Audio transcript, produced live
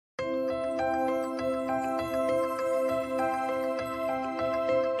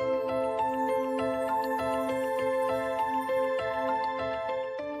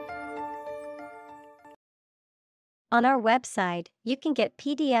On our website, you can get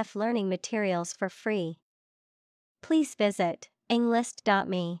PDF learning materials for free. Please visit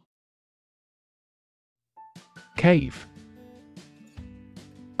englist.me. Cave.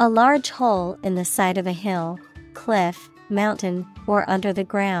 A large hole in the side of a hill, cliff, mountain, or under the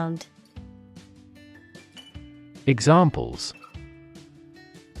ground. Examples: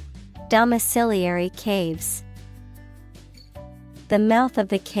 Domiciliary caves. The mouth of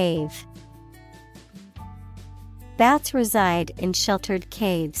the cave. Bats reside in sheltered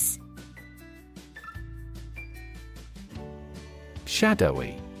caves.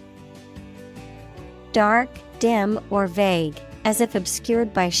 Shadowy. Dark, dim, or vague, as if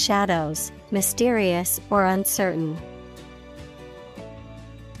obscured by shadows, mysterious or uncertain.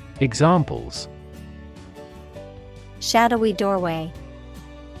 Examples: Shadowy doorway.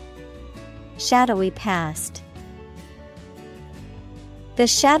 Shadowy past. The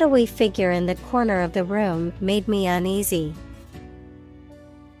shadowy figure in the corner of the room made me uneasy.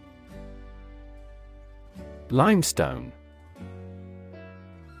 Limestone.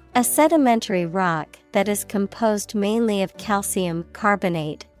 A sedimentary rock that is composed mainly of calcium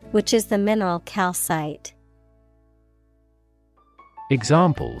carbonate, which is the mineral calcite.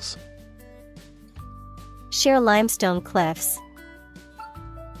 Examples: Sheer limestone cliffs.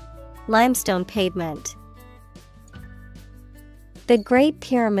 Limestone pavement. The Great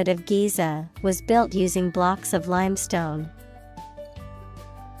Pyramid of Giza was built using blocks of limestone.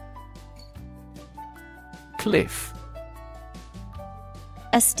 Cliff.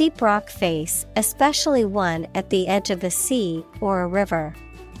 A steep rock face, especially one at the edge of the sea or a river.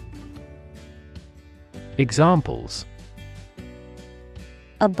 Examples: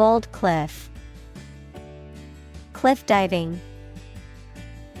 A bold cliff. Cliff diving.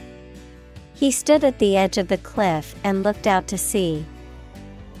 He stood at the edge of the cliff and looked out to sea.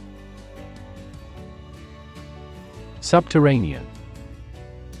 Subterranean.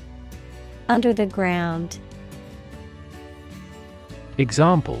 Under the ground.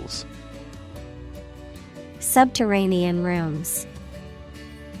 Examples: Subterranean rooms.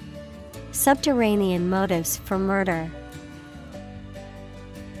 Subterranean motives for murder.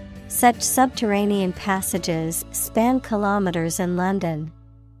 Such subterranean passages span kilometers in London.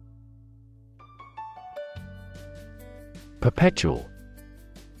 Perpetual.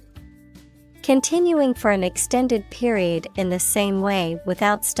 Continuing for an extended period in the same way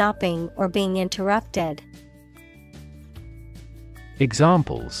without stopping or being interrupted.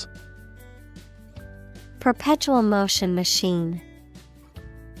 Examples: Perpetual motion machine.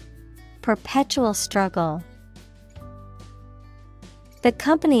 Perpetual struggle. The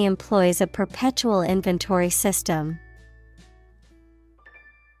company employs a perpetual inventory system.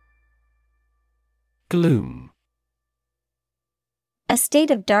 Gloom. A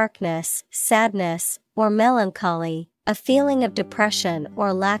state of darkness, sadness, or melancholy, a feeling of depression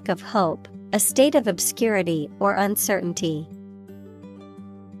or lack of hope, a state of obscurity or uncertainty.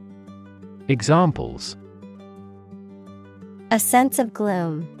 Examples: A sense of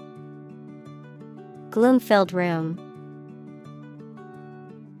gloom. Gloom-filled room.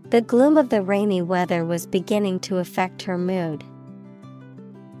 The gloom of the rainy weather was beginning to affect her mood.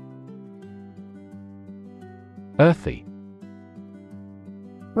 Earthy.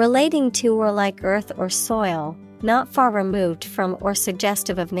 Relating to or like earth or soil, not far removed from or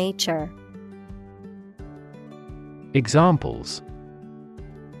suggestive of nature. Examples: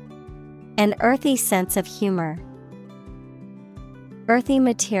 An earthy sense of humor. Earthy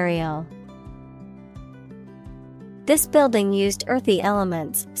material. This building used earthy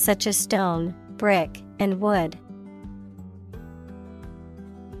elements such as stone, brick, and wood.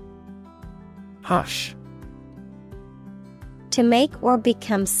 Hush. To make or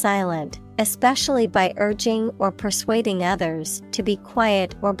become silent, especially by urging or persuading others to be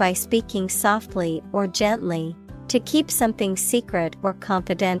quiet or by speaking softly or gently, to keep something secret or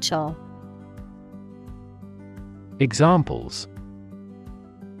confidential. Examples: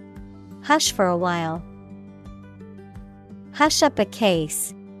 Hush for a while. Hush up a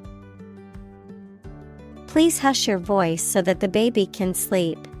case. Please hush your voice so that the baby can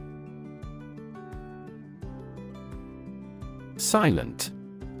sleep. Silent.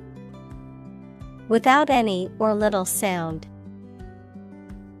 Without any or little sound.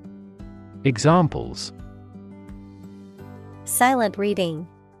 Examples: Silent reading.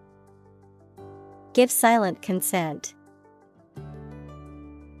 Give silent consent.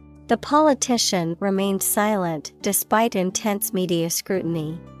 The politician remained silent despite intense media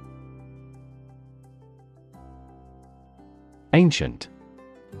scrutiny. Ancient.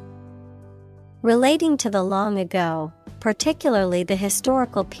 Relating to the long ago, particularly the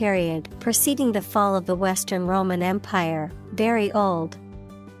historical period preceding the fall of the Western Roman Empire, very old.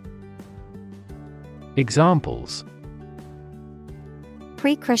 Examples: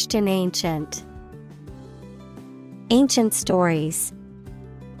 Pre-Christian ancient. Ancient stories.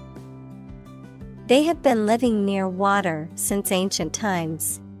 They have been living near water since ancient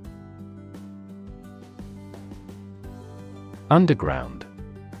times. Underground.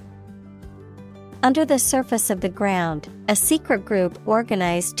 Under the surface of the ground, a secret group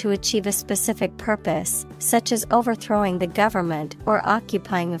organized to achieve a specific purpose, such as overthrowing the government or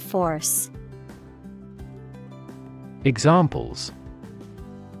occupying a force. Examples: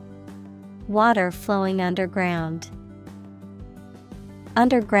 Water flowing underground.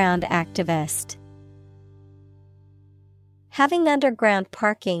 Underground activist. Having underground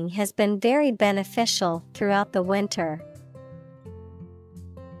parking has been very beneficial throughout the winter.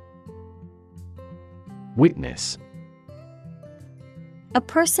 Witness. A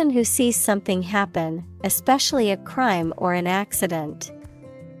person who sees something happen, especially a crime or an accident.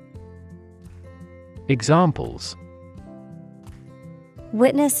 Examples: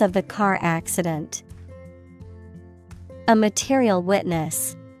 Witness of the car accident. A material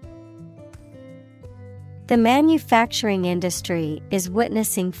witness. The manufacturing industry is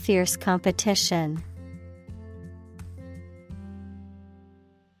witnessing fierce competition.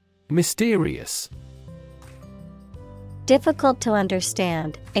 Mysterious. Difficult to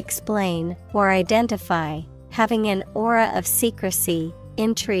understand, explain, or identify, having an aura of secrecy,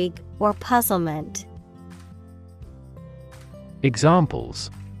 intrigue, or puzzlement. Examples: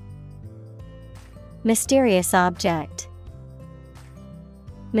 Mysterious object.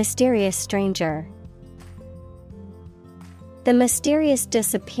 Mysterious stranger. The mysterious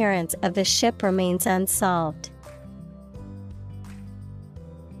disappearance of the ship remains unsolved.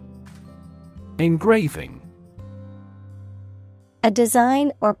 Engraving. A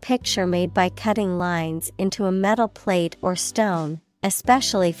design or picture made by cutting lines into a metal plate or stone,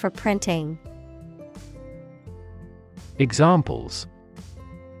 especially for printing. Examples: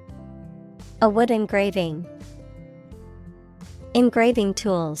 A wood engraving. Engraving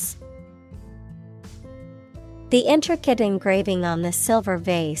tools. The intricate engraving on the silver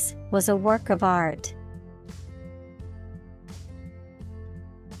vase was a work of art.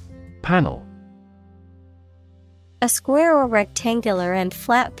 Panel. A square or rectangular and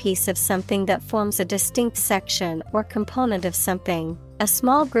flat piece of something that forms a distinct section or component of something, a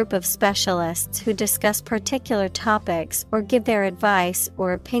small group of specialists who discuss particular topics or give their advice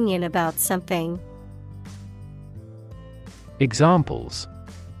or opinion about something. Examples: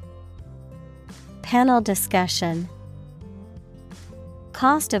 Panel discussion.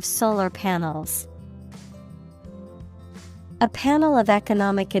 Cost of solar panels. A panel of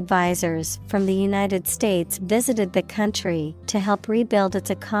economic advisors from the United States visited the country to help rebuild its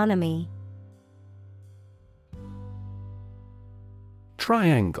economy.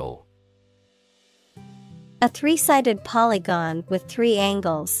 Triangle. A three-sided polygon with three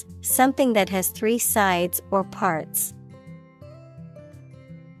angles, something that has three sides or parts.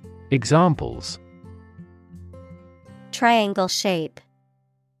 Examples: Triangle shape.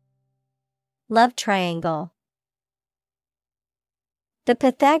 Love triangle. The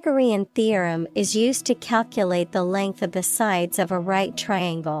Pythagorean theorem is used to calculate the length of the sides of a right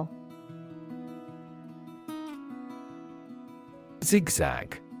triangle.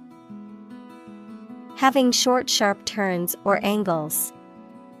 Zigzag. Having short, sharp turns or angles.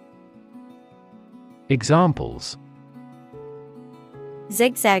 Examples: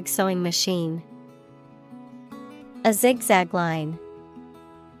 Zigzag sewing machine. A zigzag line.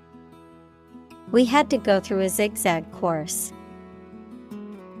 We had to go through a zigzag course.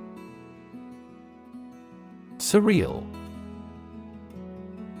 Surreal.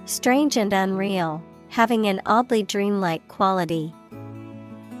 Strange and unreal, having an oddly dreamlike quality.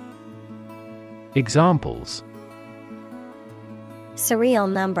 Examples: Surreal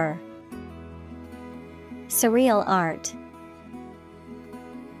number. Surreal art.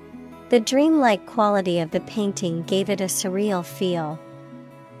 The dreamlike quality of the painting gave it a surreal feel.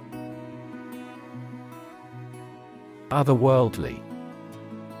 Otherworldly.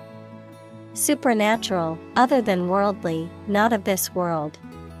 Supernatural, other than worldly, not of this world.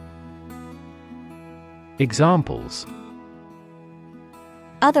 Examples: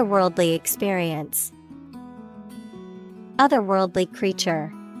 Otherworldly experience. Otherworldly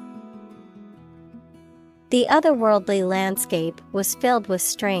creature. The otherworldly landscape was filled with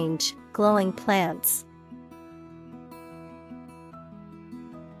strange, glowing plants.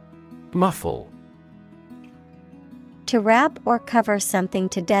 Muffle. To wrap or cover something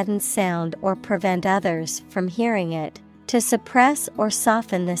to deaden sound or prevent others from hearing it, To suppress or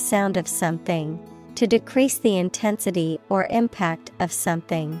soften the sound of something, to decrease the intensity or impact of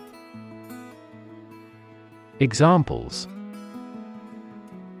something. Examples: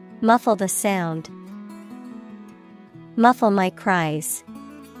 Muffle the sound. Muffle my cries.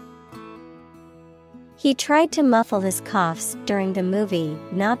 He tried to muffle his coughs during the movie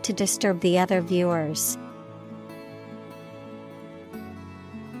not to disturb the other viewers.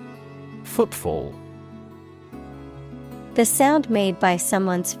 Footfall. The sound made by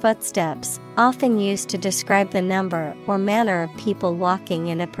someone's footsteps, often used to describe the number or manner of people walking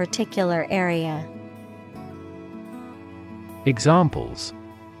in a particular area. Examples: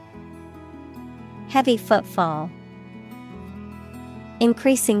 Heavy footfall.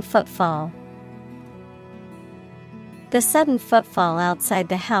 Increasing footfall. The sudden footfall outside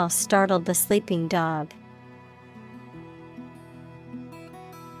the house startled the sleeping dog.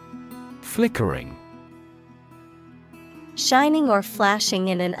 Flickering. Shining or flashing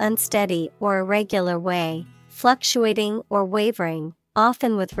in an unsteady or irregular way, fluctuating or wavering,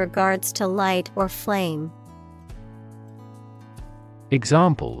 often with regards to light or flame.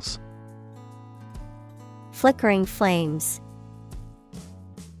 Examples: Flickering flames.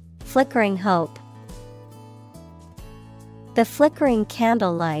 Flickering hope. The flickering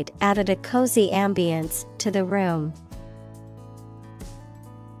candlelight added a cozy ambience to the room.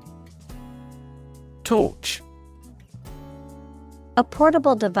 Torch. A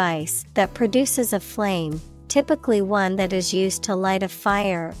portable device that produces a flame, typically one that is used to light a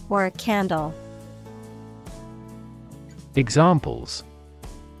fire or a candle. Examples: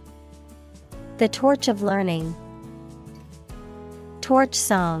 The torch of learning. Torch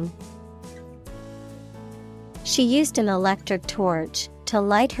song. She used an electric torch to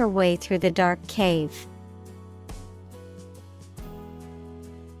light her way through the dark cave.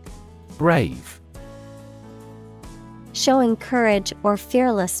 Brave. Showing courage or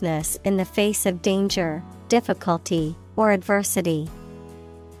fearlessness in the face of danger, difficulty, or adversity.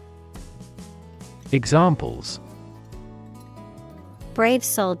 Examples: Brave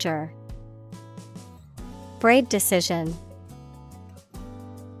soldier. Brave decision.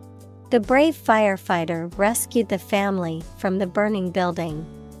 The brave firefighter rescued the family from the burning building.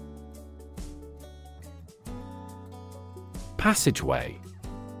 Passageway.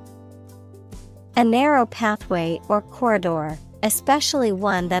 A narrow pathway or corridor, especially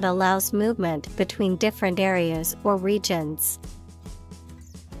one that allows movement between different areas or regions.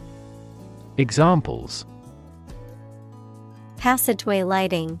 Examples: Passageway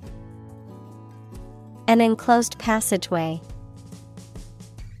lighting. An enclosed passageway.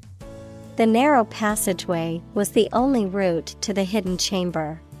 The narrow passageway was the only route to the hidden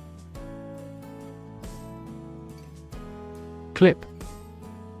chamber. Clip.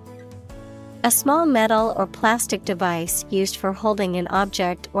 A small metal or plastic device used for holding an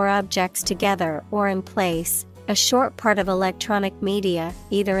object or objects together or in place, a short part of electronic media,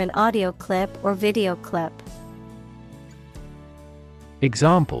 either an audio clip or video clip.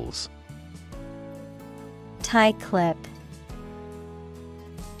 Examples: Tie clip.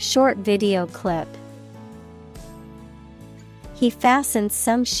 Short video clip. He fastened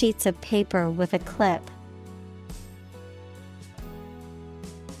some sheets of paper with a clip.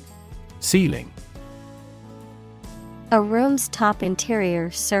 Ceiling. A room's top interior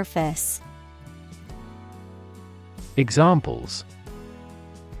surface. Examples: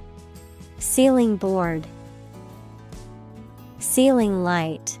 Ceiling board. Ceiling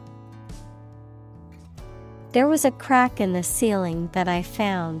light. There was a crack in the ceiling that I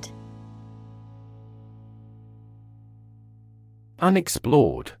found.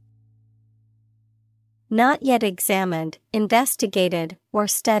 Unexplored. Not yet examined, investigated, or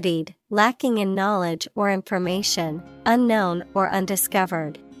studied, lacking in knowledge or information, unknown or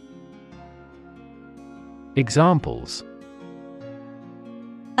undiscovered. Examples: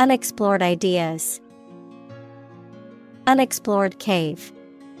 Unexplored ideas. Unexplored cave.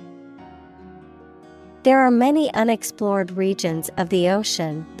 There are many unexplored regions of the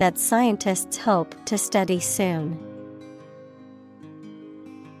ocean that scientists hope to study soon.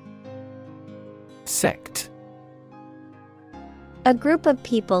 Sect. A group of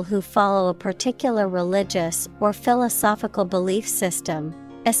people who follow a particular religious or philosophical belief system,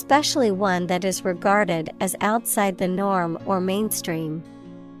 especially one that is regarded as outside the norm or mainstream.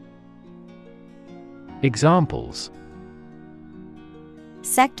 Examples: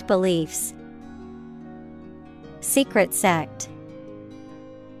 Sect beliefs. Secret sect.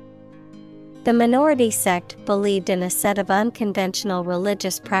 The minority sect believed in a set of unconventional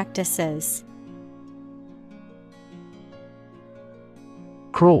religious practices.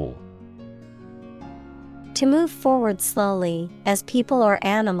 Crawl. To move forward slowly, as people or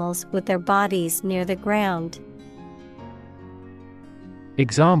animals with their bodies near the ground.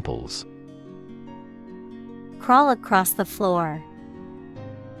 Examples: Crawl across the floor.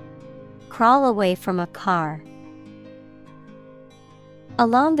 Crawl away from a car.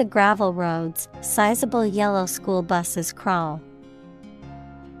 Along the gravel roads, sizable yellow school buses crawl.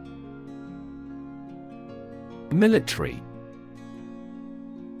 Military.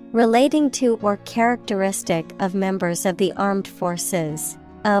 Relating to or characteristic of members of the armed forces,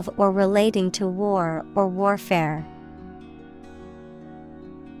 of or relating to war or warfare.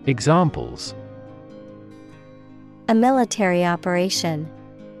 Examples: A military operation.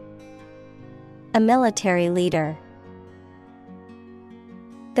 A military leader.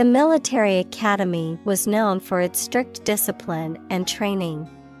 The military academy was known for its strict discipline and training.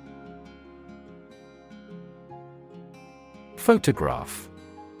 Photograph.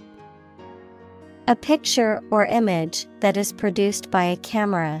 A picture or image that is produced by a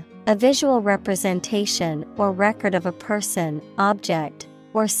camera, a visual representation or record of a person, object,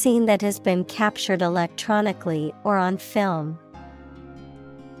 or scene that has been captured electronically or on film.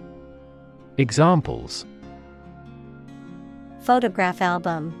 Examples: Photograph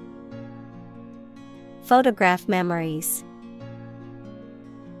album. Photograph memories.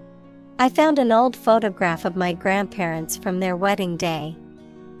 I found an old photograph of my grandparents from their wedding day.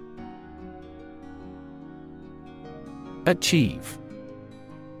 Achieve.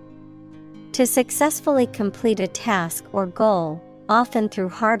 To successfully complete a task or goal, often through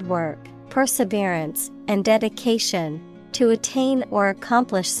hard work, perseverance, and dedication, to attain or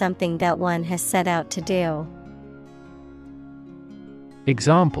accomplish something that one has set out to do.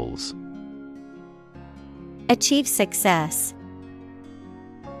 Examples: Achieve success.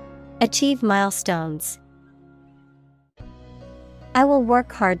 Achieve milestones. I will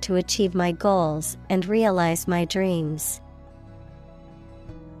work hard to achieve my goals and realize my dreams.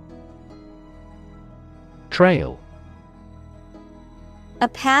 Trail. A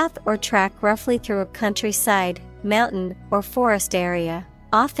path or track roughly through a countryside, mountain, or forest area,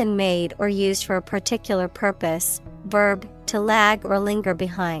 often made or used for a particular purpose. Verb, to lag or linger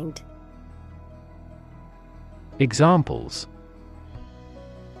behind. Examples: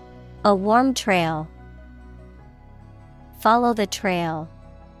 A warm trail. Follow the trail.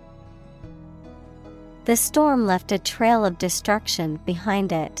 The storm left a trail of destruction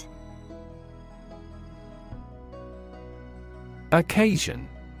behind it. Occasion.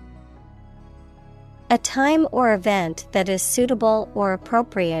 A time or event that is suitable or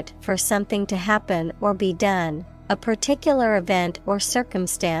appropriate for something to happen or be done, a particular event or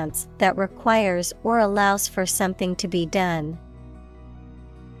circumstance that requires or allows for something to be done.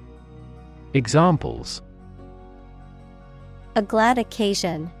 Examples: A glad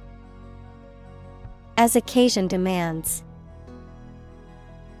occasion. As occasion demands.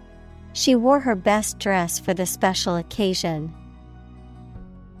 She wore her best dress for the special occasion.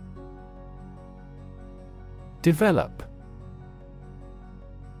 Develop.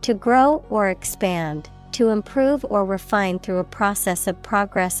 To grow or expand, to improve or refine through a process of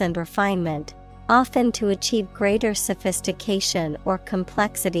progress and refinement, often to achieve greater sophistication or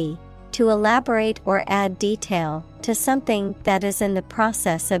complexity, to elaborate or add detail to something that is in the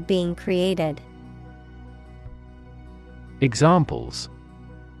process of being created. Examples: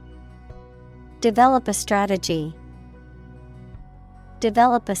 Develop a strategy.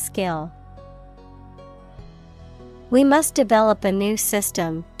 Develop a skill. We must develop a new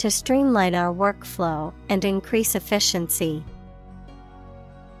system to streamline our workflow and increase efficiency.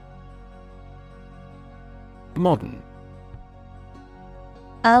 Modern.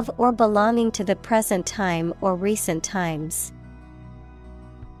 Of or belonging to the present time or recent times.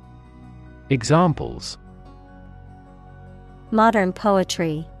 Examples: Modern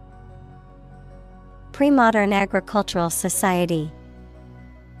poetry. Pre-modern agricultural society.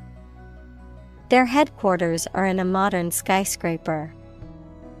 Their headquarters are in a modern skyscraper.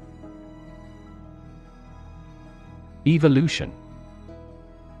 Evolution.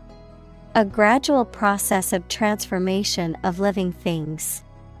 A gradual process of transformation of living things.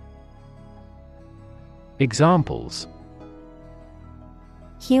 Examples: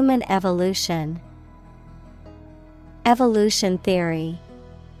 Human evolution. Evolution theory.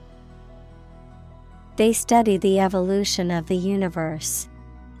 They study the evolution of the universe.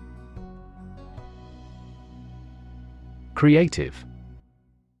 Creative.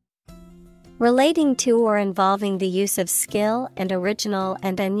 Relating to or involving the use of skill and original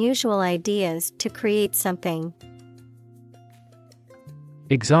and unusual ideas to create something.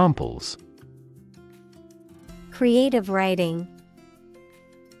 Examples: Creative writing.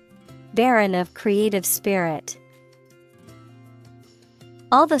 barren of creative spirit.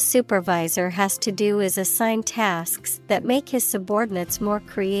 All the supervisor has to do is assign tasks that make his subordinates more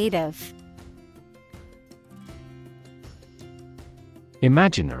creative.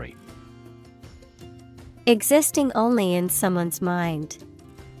 Imaginary. Existing only in someone's mind.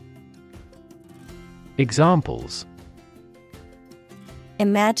 Examples: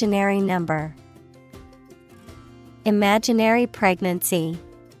 Imaginary number. Imaginary pregnancy.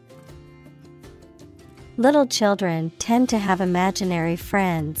 Little children tend to have imaginary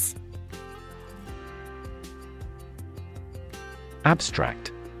friends.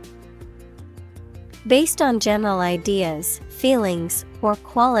 Abstract. Based on general ideas, feelings, or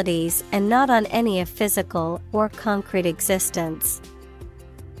qualities and not on any of physical or concrete existence.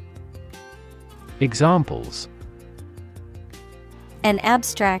 Examples: An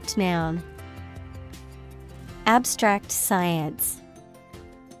abstract noun. Abstract science.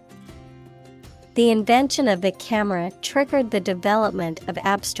 The invention of the camera triggered the development of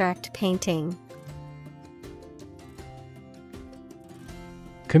abstract painting.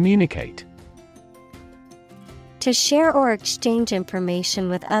 Communicate. To share or exchange information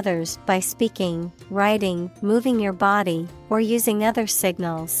with others by speaking, writing, moving your body, or using other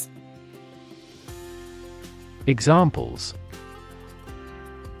signals. Examples: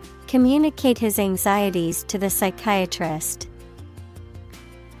 Communicate his anxieties to the psychiatrist.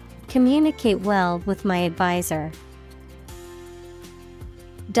 Communicate well with my advisor.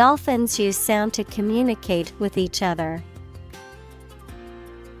 Dolphins use sound to communicate with each other.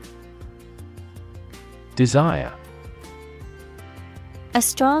 Desire. A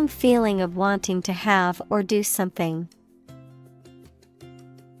strong feeling of wanting to have or do something.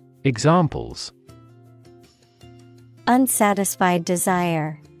 Examples: Unsatisfied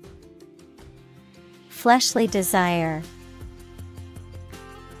desire. Fleshly desire.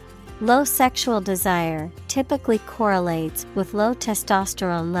 Low sexual desire typically correlates with low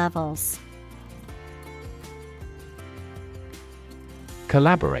testosterone levels.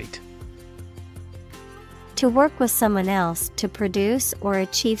 Collaborate. To work with someone else to produce or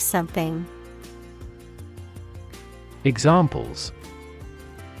achieve something. Examples: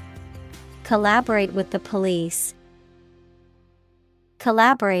 Collaborate with the police.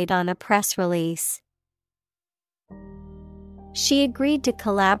 Collaborate on a press release. She agreed to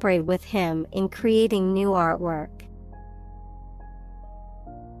collaborate with him in creating new artwork.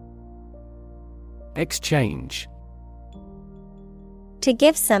 Exchange. To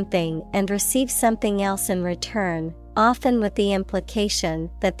give something and receive something else in return, often with the implication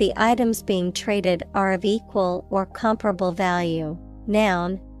that the items being traded are of equal or comparable value.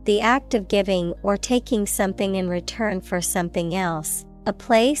 Noun, the act of giving or taking something in return for something else. A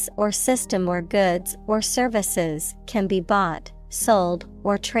place or system where goods or services can be bought, sold,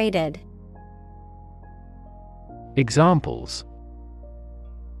 or traded. Examples: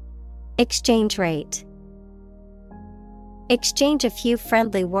 Exchange rate. Exchange a few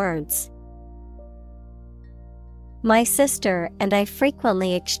friendly words. My sister and I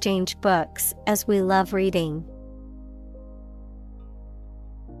frequently exchange books as we love reading.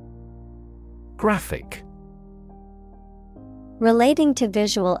 Graphic. Relating to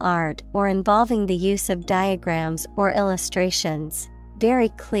visual art or involving the use of diagrams or illustrations. Very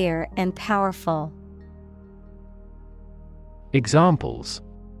clear and powerful. Examples: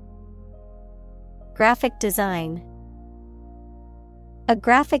 Graphic design. A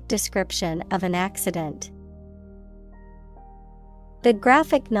graphic description of an accident. The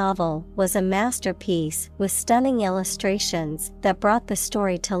graphic novel was a masterpiece with stunning illustrations that brought the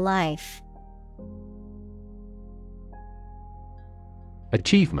story to life.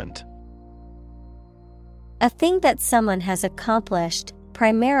 Achievement. A thing that someone has accomplished,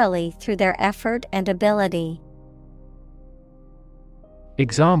 primarily through their effort and ability.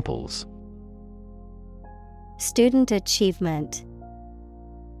 Examples: Student achievement.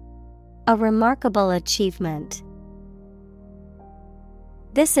 A remarkable achievement.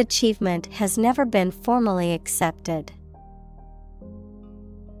 This achievement has never been formally accepted.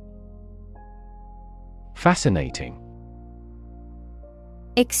 Fascinating.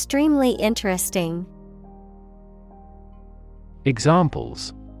 Extremely interesting.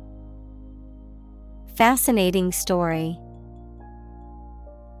 Examples: Fascinating story.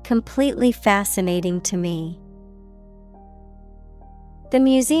 Completely fascinating to me. The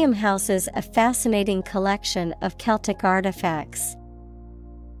museum houses a fascinating collection of Celtic artifacts.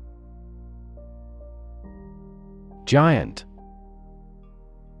 Giant.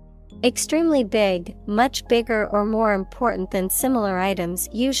 Extremely big, much bigger or more important than similar items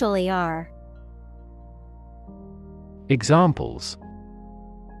usually are. Examples: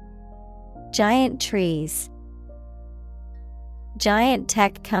 Giant trees. Giant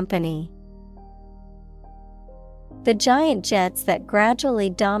tech company. The giant jets that gradually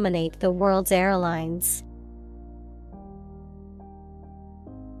dominate the world's airlines.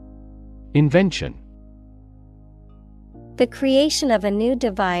 Invention. The creation of a new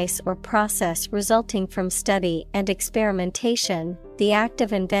device or process resulting from study and experimentation, the act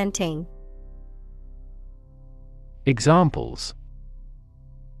of inventing. Examples.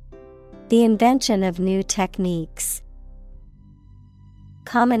 The invention of new techniques.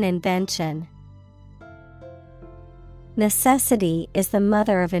 Common invention. Necessity is the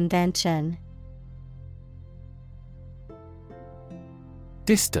mother of invention.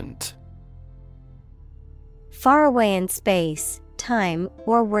 Distant. Far away in space, time,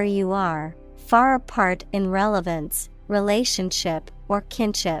 or where you are, far apart in relevance, relationship, or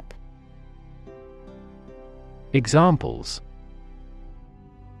kinship. Examples.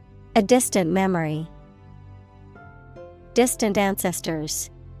 A distant memory. Distant ancestors.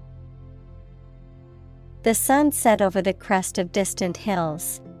 The sun set over the crest of distant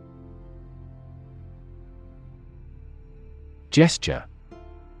hills. Gesture.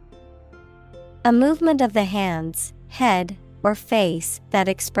 A movement of the hands, head, or face that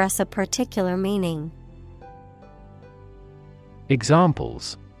express a particular meaning.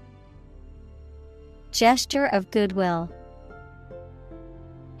 Examples. Gesture of goodwill.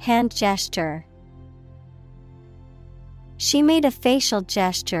 Hand gesture. She made a facial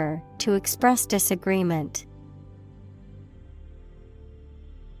gesture to express disagreement.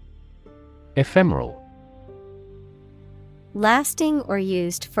 Ephemeral. Lasting or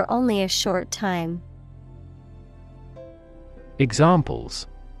used for only a short time. Examples.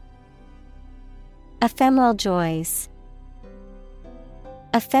 Ephemeral joys.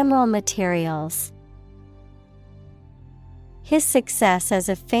 Ephemeral materials. His success as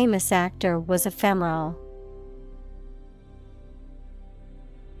a famous actor was ephemeral.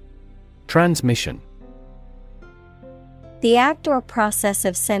 Transmission. The act or process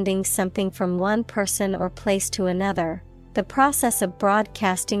of sending something from one person or place to another. The process of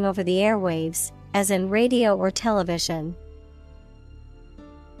broadcasting over the airwaves, as in radio or television.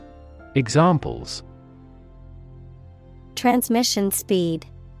 Examples. Transmission speed.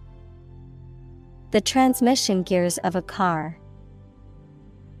 The transmission gears of a car.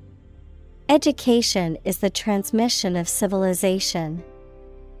 Education is the transmission of civilization.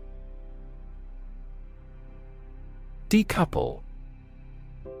 Decouple.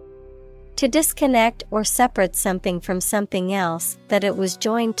 To disconnect or separate something from something else that it was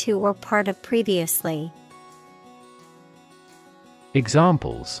joined to or part of previously.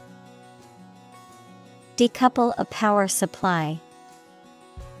 Examples. Decouple a power supply.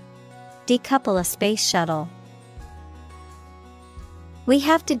 Decouple a space shuttle. We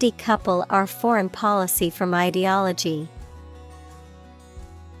have to decouple our foreign policy from ideology.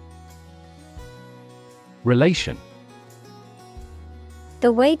 Relation.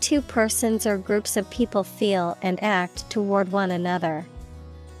 The way two persons or groups of people feel and act toward one another.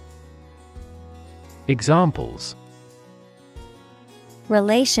 Examples.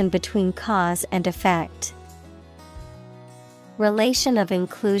 Relation between cause and effect. Relation of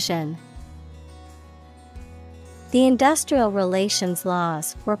inclusion. The industrial relations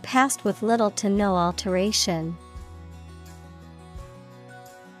laws were passed with little to no alteration.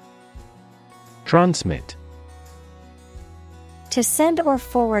 Transmit. To send or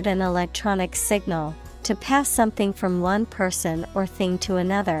forward an electronic signal, to pass something from one person or thing to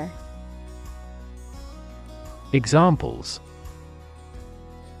another. Examples.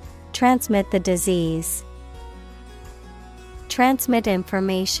 Transmit the disease. Transmit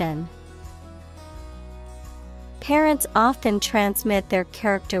information. Parents often transmit their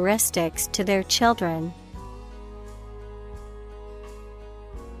characteristics to their children.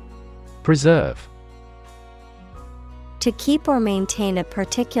 Preserve. To keep or maintain a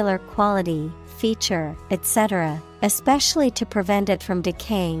particular quality, feature, etc., especially to prevent it from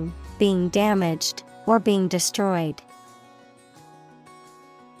decaying, being damaged, or being destroyed.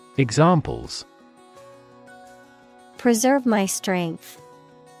 Examples. Preserve my strength.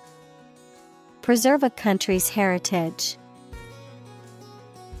 Preserve a country's heritage.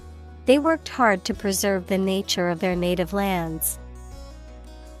 They worked hard to preserve the nature of their native lands.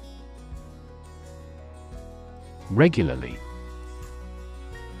 Regularly.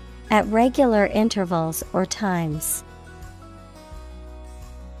 At regular intervals or times.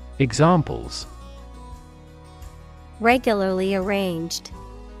 Examples. Regularly arranged.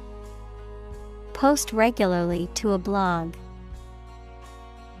 Post regularly to a blog.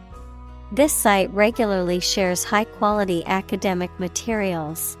 This site regularly shares high-quality academic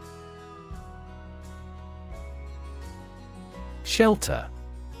materials. Shelter.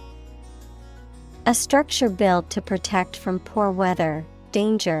 A structure built to protect from poor weather,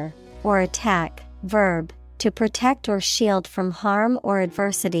 danger, or attack. Verb, to protect or shield from harm or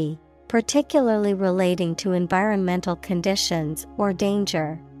adversity, particularly relating to environmental conditions or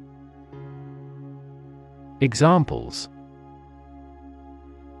danger. Examples: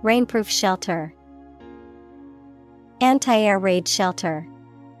 Rainproof shelter, anti-air raid shelter.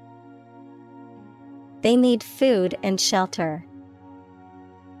 They need food and shelter.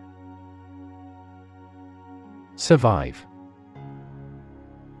 Survive.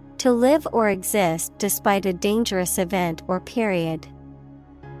 To live or exist despite a dangerous event or period.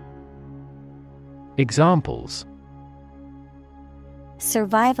 Examples: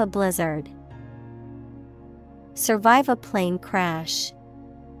 Survive a blizzard. Survive a plane crash.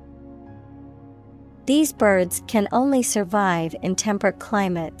 These birds can only survive in temperate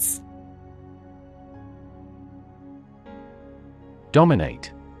climates.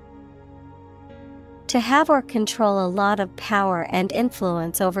 Dominate. To have or control a lot of power and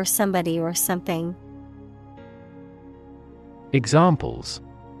influence over somebody or something. Examples: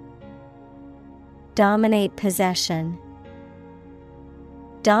 Dominate possession.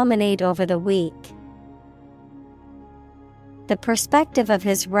 Dominate over the weak. The perspective of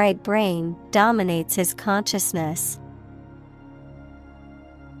his right brain dominates his consciousness.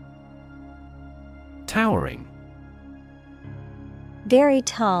 Towering. Very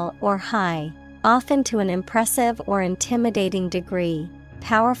tall or high, often to an impressive or intimidating degree,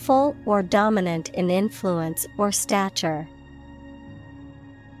 powerful or dominant in influence or stature.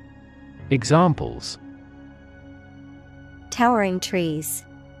 Examples: Towering trees.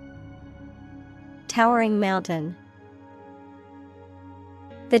 Towering mountain.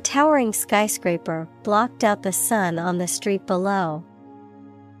 The towering skyscraper blocked out the sun on the street below.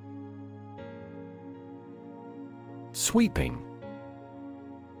 Sweeping.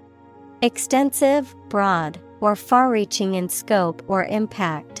 Extensive, broad, or far-reaching in scope or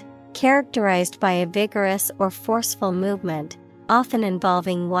impact, characterized by a vigorous or forceful movement, often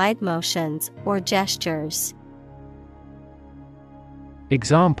involving wide motions or gestures.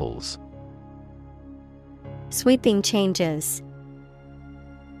 Examples: Sweeping changes.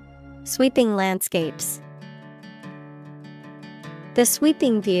 Sweeping landscapes. The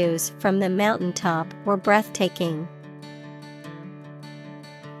sweeping views from the mountaintop were breathtaking.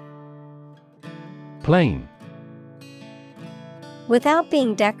 Plain. Without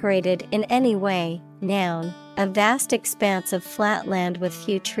being decorated in any way. Noun, a vast expanse of flat land with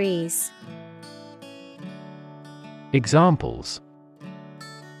few trees. Examples: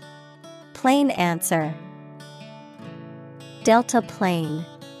 Plain answer. Delta plain.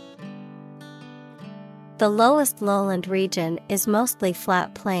 The lowest lowland region is mostly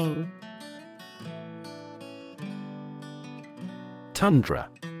flat plain. Tundra.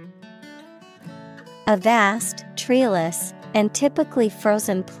 A vast, treeless, and typically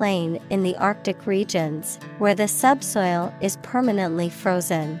frozen plain in the Arctic regions, where the subsoil is permanently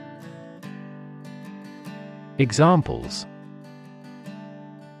frozen. Examples: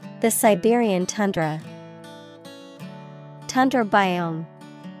 The Siberian tundra. Tundra biome.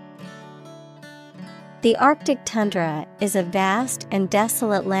 The Arctic tundra is a vast and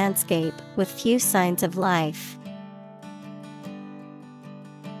desolate landscape with few signs of life.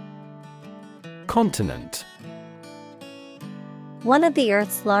 Continent. One of the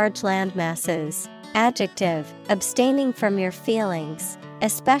Earth's large landmasses. Adjective, abstaining from your feelings,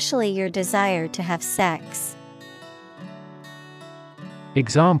 especially your desire to have sex.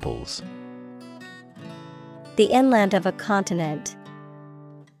 Examples: The inland of a continent.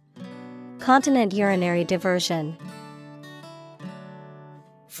 Continent urinary diversion.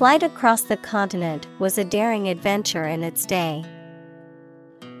 Flight across the continent was a daring adventure in its day.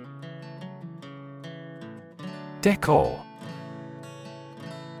 Decor.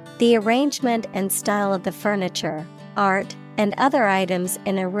 The arrangement and style of the furniture, art, and other items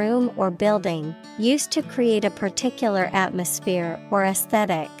in a room or building, used to create a particular atmosphere or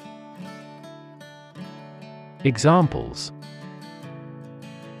aesthetic. Examples: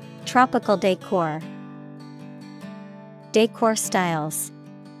 Tropical decor. Decor styles.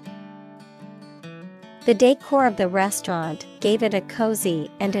 The decor of the restaurant gave it a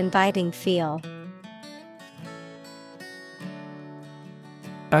cozy and inviting feel.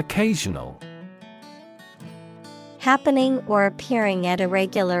 Occasional. Happening or appearing at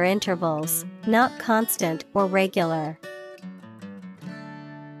irregular intervals, not constant or regular.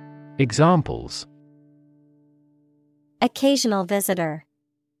 Examples: Occasional visitor.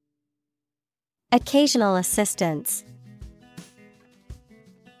 Occasional assistance.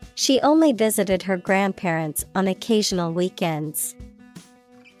 She only visited her grandparents on occasional weekends.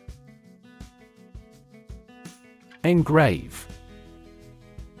 Engrave.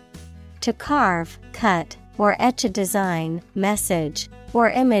 To carve, cut, or etch a design, message, or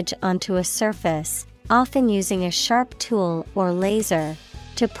image onto a surface, often using a sharp tool or laser,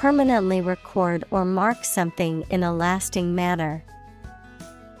 to permanently record or mark something in a lasting manner.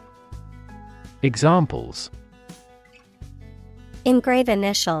 Examples: engrave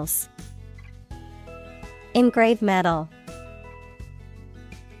initials, engrave metal.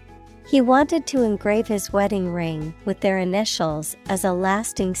 He wanted to engrave his wedding ring with their initials as a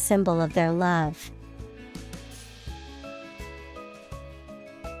lasting symbol of their love.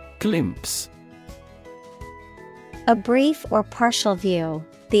 Glimpse. A brief or partial view,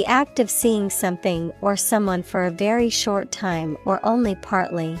 the act of seeing something or someone for a very short time or only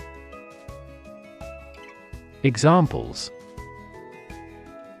partly. Examples: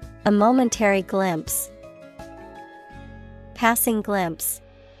 a momentary glimpse, passing glimpse.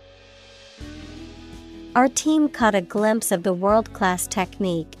 Our team caught a glimpse of the world-class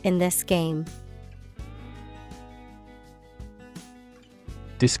technique in this game.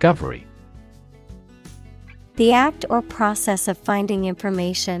 Discovery. The act or process of finding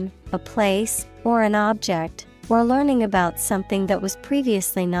information, a place, or an object, or learning about something that was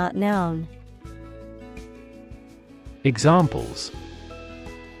previously not known. Examples: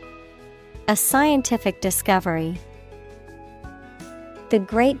 a scientific discovery, the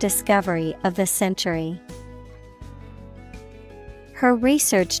great discovery of the century. Her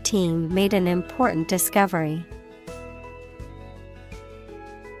research team made an important discovery.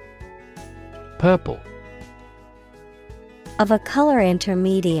 Purple. Of a color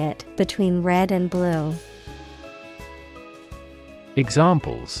intermediate between red and blue.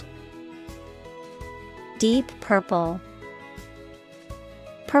 Examples: deep purple,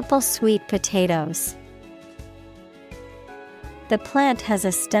 purple sweet potatoes. The plant has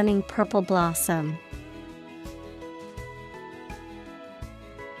a stunning purple blossom.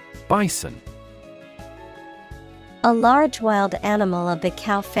 Bison. A large wild animal of the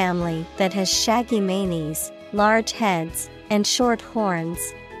cow family that has shaggy manes, large heads, and short horns,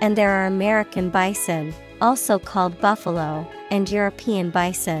 and there are American bison, also called buffalo, and European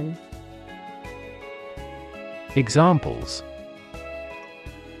bison. Examples: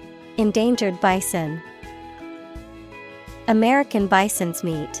 endangered bison, American bison's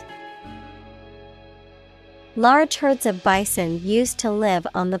meat. Large herds of bison used to live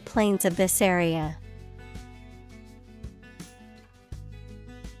on the plains of this area.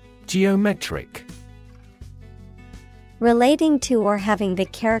 Geometric. Relating to or having the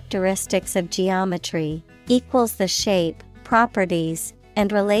characteristics of geometry, equals the shape, properties,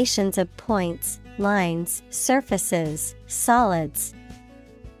 and relations of points, lines, surfaces, solids.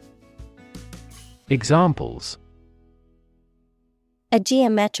 Examples: a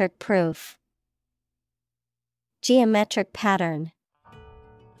geometric proof, geometric pattern.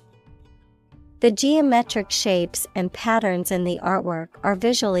 The geometric shapes and patterns in the artwork are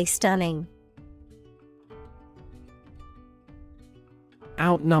visually stunning.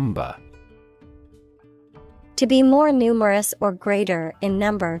 Outnumber. To be more numerous or greater in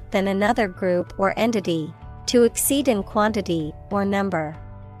number than another group or entity, to exceed in quantity or number.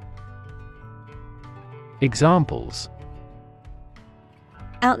 Examples: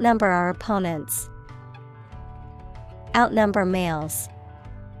 outnumber our opponents, outnumber males.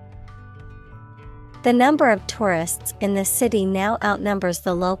 The number of tourists in the city now outnumbers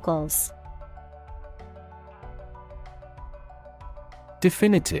the locals.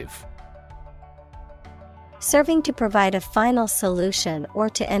 Definitive. Serving to provide a final solution or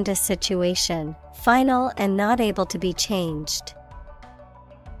to end a situation, final and not able to be changed.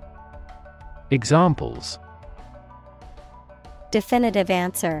 Examples: definitive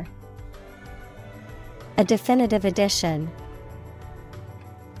answer, a definitive edition.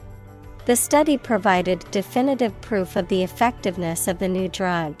 The study provided definitive proof of the effectiveness of the new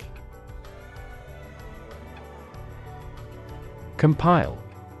drug. Compile.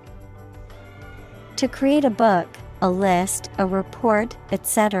 To create a book, a list, a report,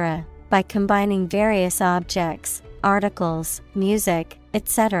 etc., by combining various objects, articles, music,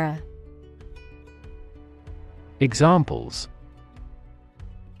 etc. Examples: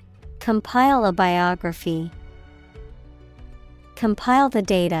 compile a biography, compile the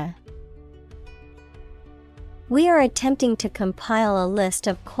data. We are attempting to compile a list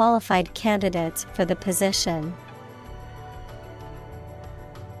of qualified candidates for the position.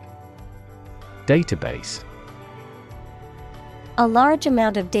 Database. A large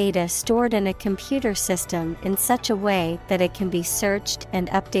amount of data stored in a computer system in such a way that it can be searched and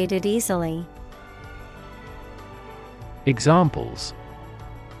updated easily. Examples: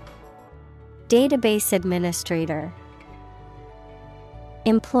 Database administrator,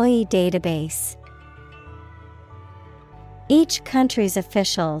 employee database. Each country's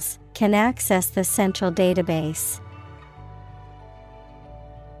officials can access the central database.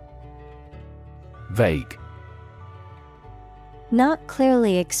 Vague. Not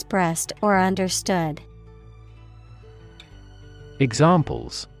clearly expressed or understood.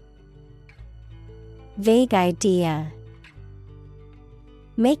 Examples: Vague idea.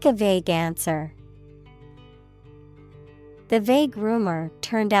 Make a vague answer. The vague rumor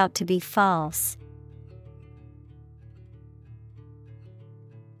turned out to be false.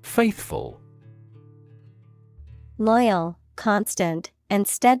 Faithful. Loyal, constant, and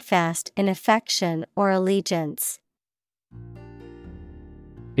steadfast in affection or allegiance.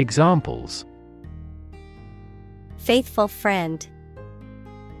 Examples: Faithful friend.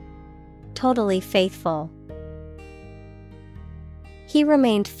 Totally faithful. He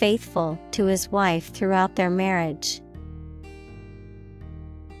remained faithful to his wife throughout their marriage.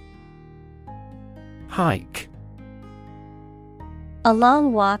 Hike. A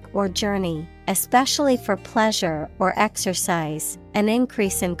long walk or journey, especially for pleasure or exercise, an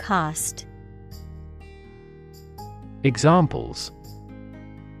increase in cost. Examples: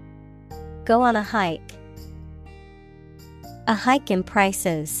 Go on a hike. A hike in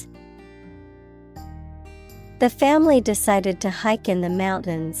prices. The family decided to hike in the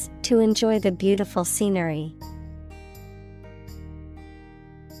mountains to enjoy the beautiful scenery.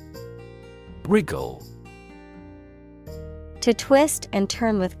 Wriggle. To twist and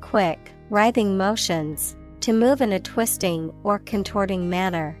turn with quick, writhing motions, to move in a twisting or contorting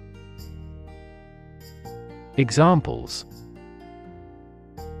manner. Examples: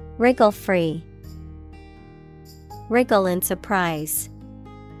 Wriggle free. Wriggle in surprise.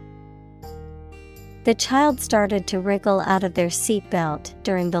 The child started to wriggle out of their seatbelt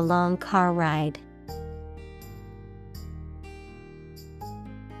during the long car ride.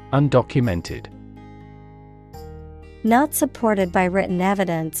 Undocumented. Not supported by written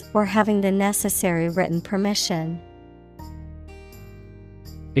evidence or having the necessary written permission.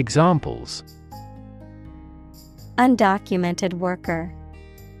 Examples: Undocumented worker.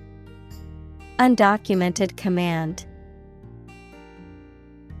 Undocumented command.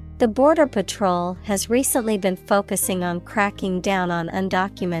 The Border Patrol has recently been focusing on cracking down on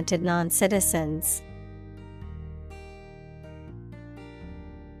undocumented non-citizens.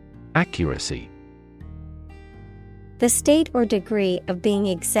 Accuracy. The state or degree of being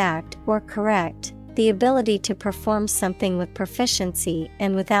exact or correct, the ability to perform something with proficiency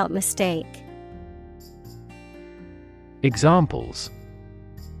and without mistake. Examples: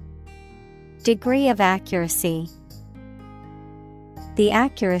 Degree of accuracy. The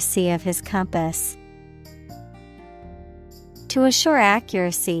accuracy of his compass. To assure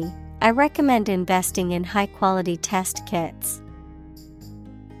accuracy, I recommend investing in high-quality test kits.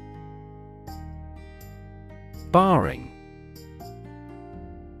 Barring.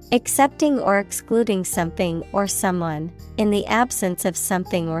 Accepting or excluding something or someone, in the absence of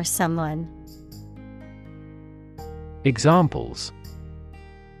something or someone. Examples: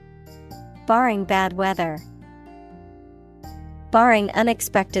 Barring bad weather. Barring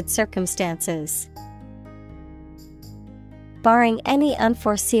unexpected circumstances. Barring any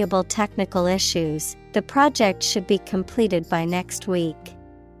unforeseeable technical issues, the project should be completed by next week.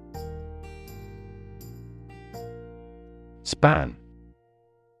 Span.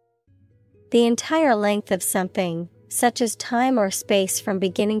 The entire length of something, such as time or space from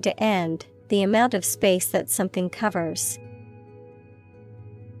beginning to end, the amount of space that something covers.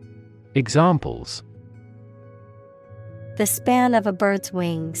 Examples: The span of a bird's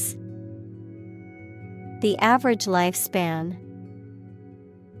wings. The average lifespan.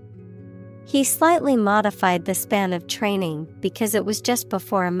 He slightly modified the span of training because it was just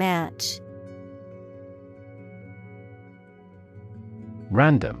before a match.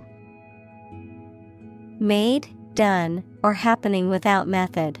 Random. Made, done, or happening without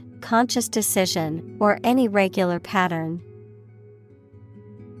method, conscious decision, or any regular pattern.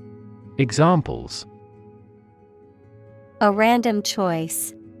 Examples: A random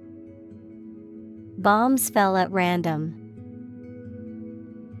choice. Bombs fell at random.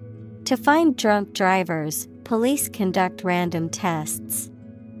 To find drunk drivers, police conduct random tests.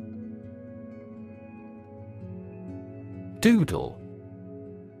 Doodle.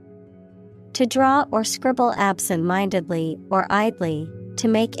 To draw or scribble absent-mindedly or idly, to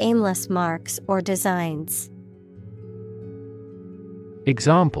make aimless marks or designs.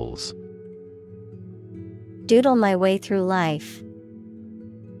 Examples: doodle my way through life.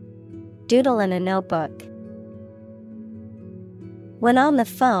 Doodle in a notebook. When on the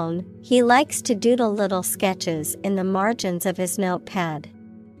phone, he likes to doodle little sketches in the margins of his notepad.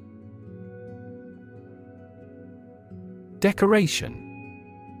 Decoration.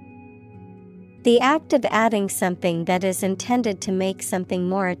 The act of adding something that is intended to make something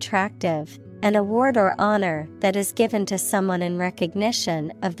more attractive, an award or honor that is given to someone in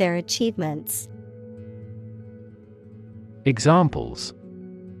recognition of their achievements. Examples: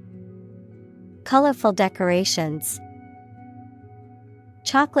 colorful decorations.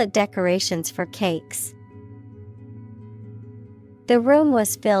 Chocolate decorations for cakes. The room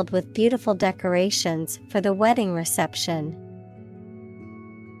was filled with beautiful decorations for the wedding reception.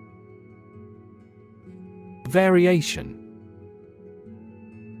 Variation.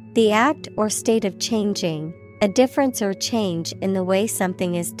 The act or state of changing, a difference or change in the way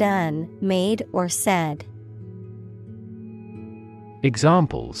something is done, made, or said.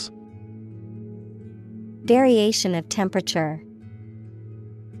 Examples: variation of temperature.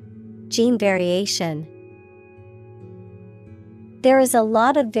 Gene variation. There is a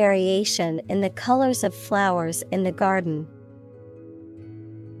lot of variation in the colors of flowers in the garden.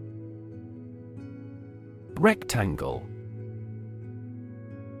 Rectangle.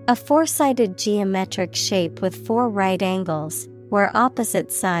 A four-sided geometric shape with four right angles, where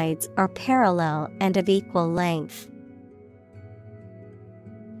opposite sides are parallel and of equal length.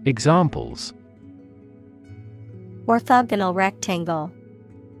 Examples: orthogonal rectangle.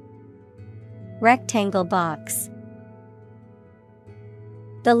 Rectangle box.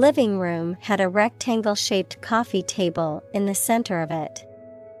 The living room had a rectangle-shaped coffee table in the center of it.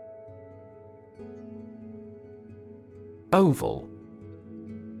 Oval.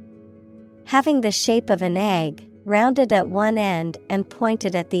 Having the shape of an egg, rounded at one end and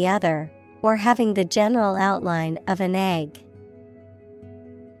pointed at the other, or having the general outline of an egg.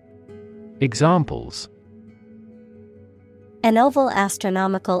 Examples: an oval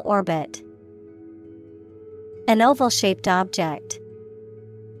astronomical orbit. An oval-shaped object.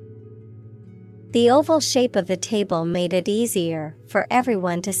 The oval shape of the table made it easier for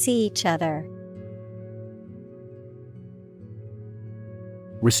everyone to see each other.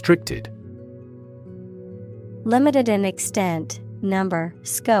 Restricted. Limited in extent, number,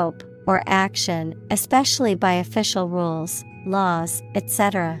 scope, or action, especially by official rules, laws,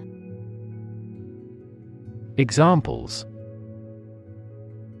 etc. Examples: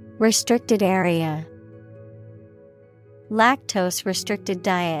 restricted area. Lactose-restricted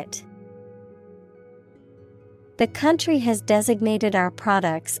diet. The country has designated our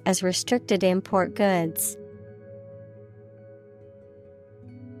products as restricted import goods.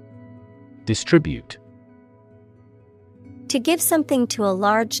 Distribute. To give something to a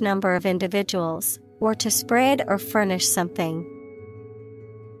large number of individuals, or to spread or furnish something.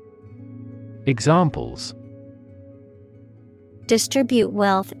 Examples: distribute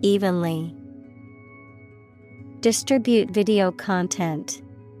wealth evenly. Distribute video content.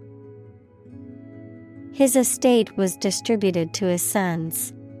 His estate was distributed to his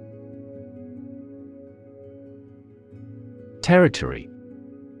sons. Territory.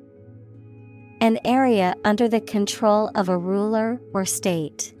 An area under the control of a ruler or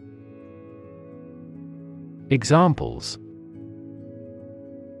state. Examples: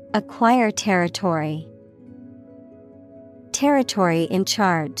 acquire territory. Territory in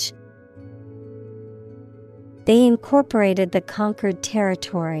charge. They incorporated the conquered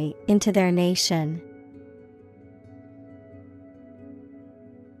territory into their nation.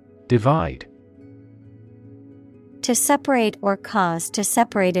 Divide. To separate or cause to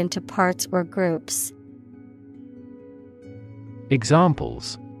separate into parts or groups.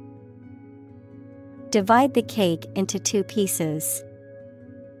 Examples: divide the cake into two pieces.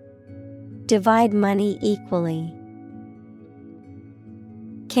 Divide money equally.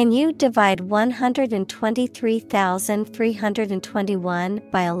 Can you divide 123,321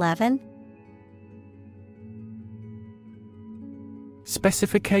 by 11?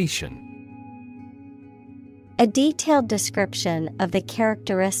 Specification. A detailed description of the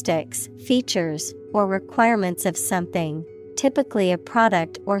characteristics, features, or requirements of something, typically a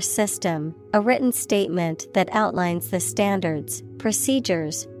product or system, a written statement that outlines the standards,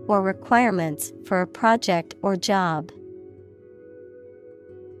 procedures, or requirements for a project or job.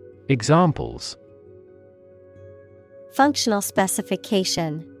 Examples: functional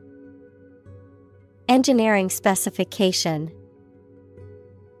specification. Engineering specification.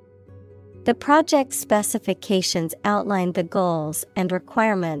 The project specifications outlined the goals and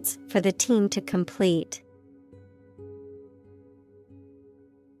requirements for the team to complete.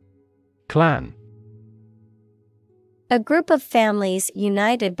 Clan. A group of families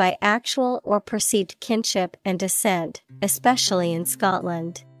united by actual or perceived kinship and descent, especially in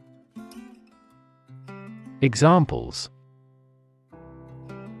Scotland. Examples: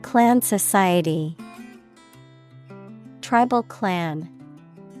 Clan society. Tribal clan.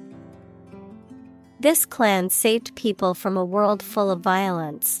 This clan saved people from a world full of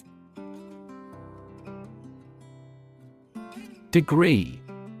violence. Degree.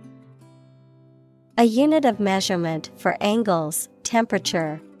 A unit of measurement for angles,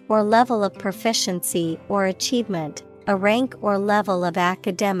 temperature, or level of proficiency or achievement, a rank or level of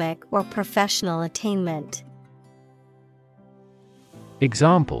academic or professional attainment.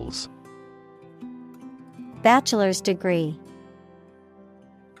 Examples: Bachelor's degree.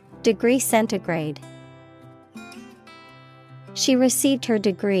 Degree centigrade. She received her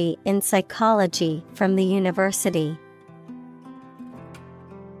degree in psychology from the university.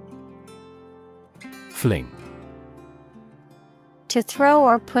 Fling. To throw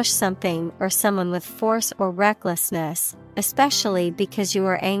or push something or someone with force or recklessness, especially because you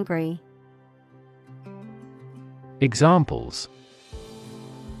are angry. Examples: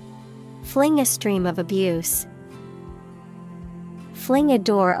 Fling a stream of abuse. Fling a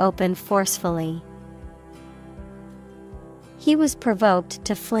door open forcefully. He was provoked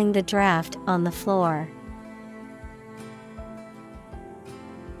to fling the draft on the floor.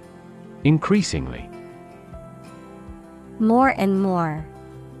 Increasingly. More and more.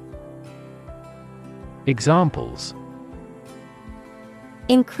 Examples: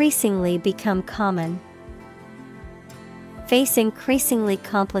 Increasingly become common. Face increasingly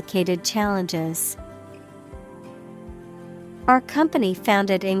complicated challenges. Our company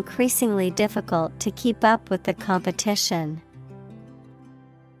found it increasingly difficult to keep up with the competition.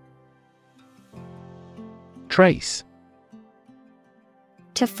 Trace.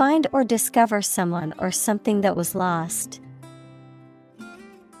 To find or discover someone or something that was lost.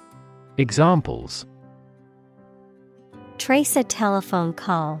 Examples: Trace a telephone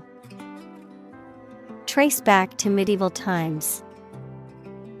call. Trace back to medieval times.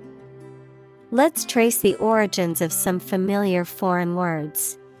 Let's trace the origins of some familiar foreign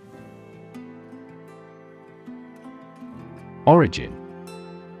words. Origin.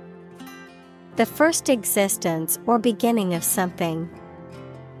 The first existence or beginning of something.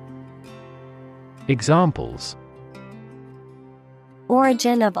 Examples: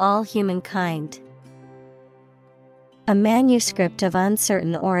 Origin of all humankind. A manuscript of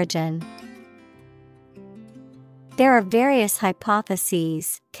uncertain origin. There are various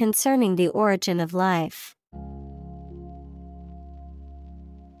hypotheses concerning the origin of life.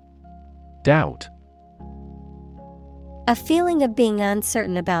 Doubt. A feeling of being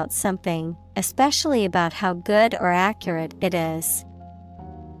uncertain about something, especially about how good or accurate it is.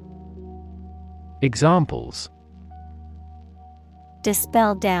 Examples: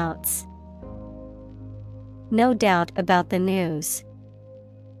 Dispel doubts. No doubt about the news.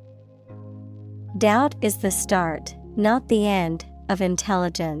 Doubt is the start, not the end, of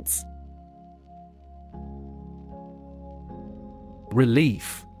intelligence.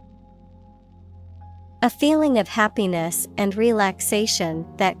 Relief. A feeling of happiness and relaxation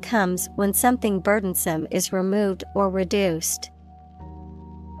that comes when something burdensome is removed or reduced.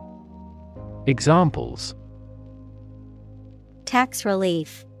 Examples: Tax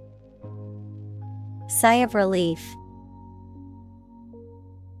relief. Sigh of relief.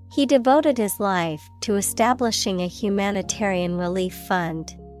 He devoted his life to establishing a humanitarian relief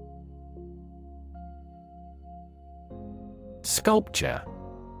fund. Sculpture.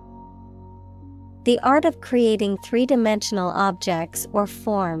 The art of creating three-dimensional objects or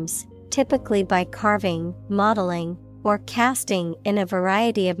forms, typically by carving, modeling, or casting in a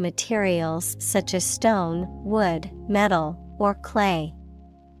variety of materials such as stone, wood, metal, or clay.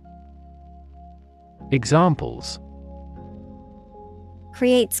 Examples: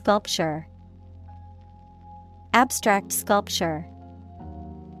 Create sculpture. Abstract sculpture.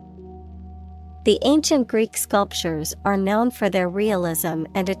 The ancient Greek sculptures are known for their realism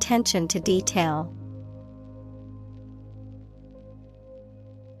and attention to detail.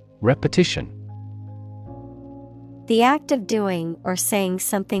 Repetition. The act of doing or saying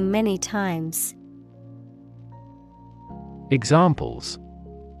something many times. Examples: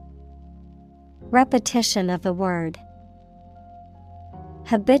 Repetition of the word.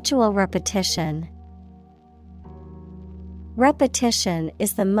 Habitual repetition. Repetition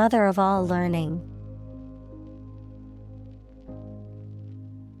is the mother of all learning.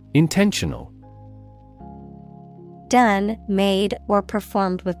 Intentional. Done, made, or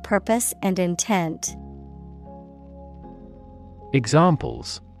performed with purpose and intent.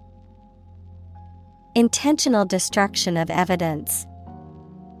 Examples: Intentional destruction of evidence.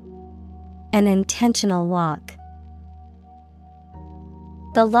 An intentional walk.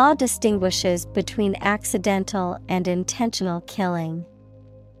 The law distinguishes between accidental and intentional killing.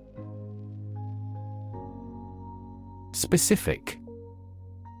 Specific.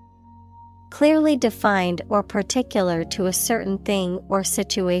 Clearly defined or particular to a certain thing or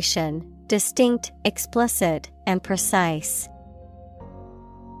situation, distinct, explicit, and precise.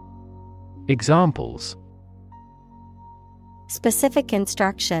 Examples. Specific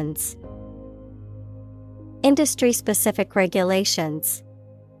instructions. Industry-specific regulations.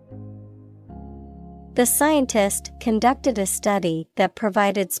 The scientist conducted a study that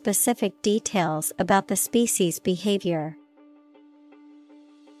provided specific details about the species' behavior.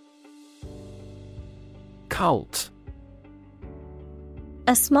 Cult.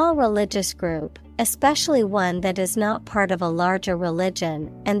 A small religious group, especially one that is not part of a larger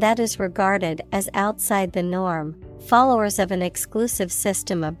religion and that is regarded as outside the norm, followers of an exclusive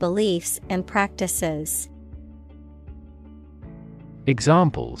system of beliefs and practices.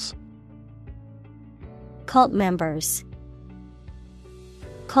 Examples. Cult members.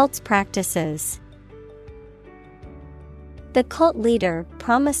 Cult's practices. The cult leader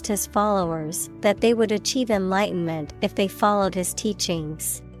promised his followers that they would achieve enlightenment if they followed his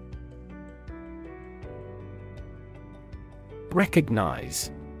teachings.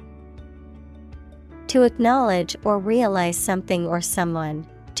 Recognize. To acknowledge or realize something or someone,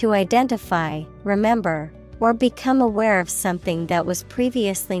 to identify, remember, or become aware of something that was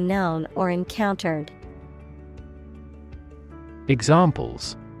previously known or encountered.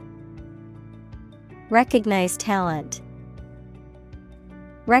 Examples. Recognize talent.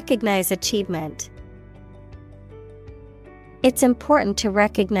 Recognize achievement. It's important to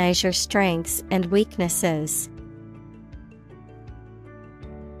recognize your strengths and weaknesses.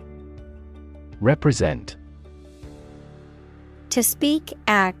 Represent. To speak,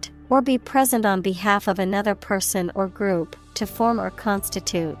 act, or be present on behalf of another person or group, to form or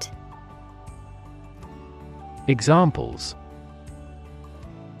constitute. Examples.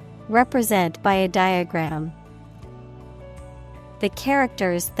 Represent by a diagram. The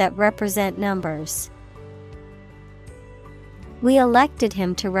characters that represent numbers. We elected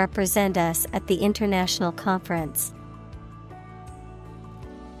him to represent us at the international conference.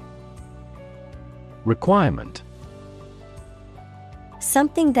 Requirement.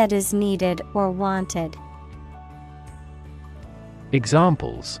 Something that is needed or wanted.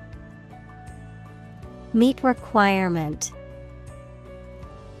 Examples. Meet requirement.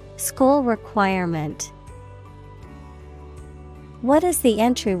 School requirement. What is the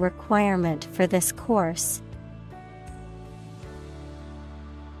entry requirement for this course?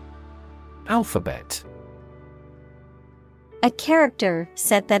 Alphabet. A character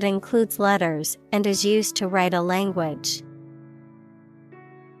set that includes letters and is used to write a language.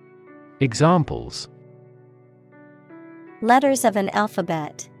 Examples. Letters of an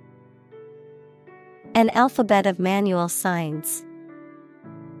alphabet. An alphabet of manual signs.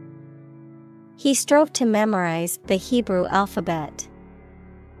 He strove to memorize the Hebrew alphabet.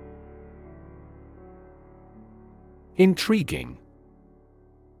 Intriguing.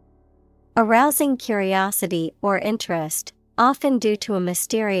 Arousing curiosity or interest, often due to a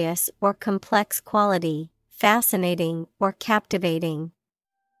mysterious or complex quality, fascinating or captivating.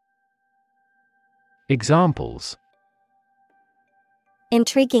 Examples.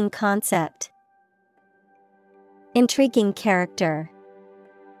 Intriguing concept. Intriguing character.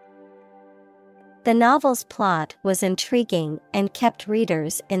 The novel's plot was intriguing and kept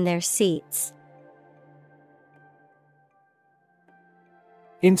readers in their seats.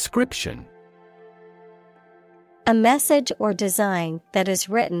 Inscription. A message or design that is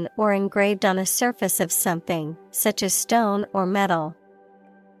written or engraved on a surface of something, such as stone or metal.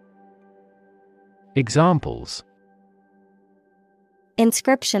 Examples.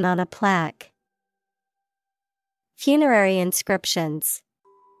 Inscription on a plaque. Funerary inscriptions.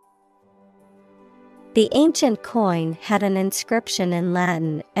 The ancient coin had an inscription in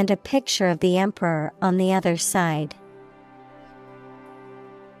Latin and a picture of the emperor on the other side.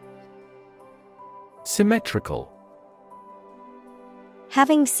 Symmetrical.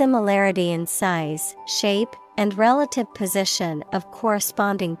 Having similarity in size, shape, and relative position of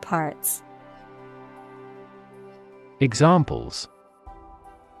corresponding parts. Examples.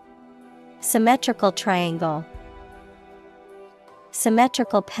 Symmetrical triangle.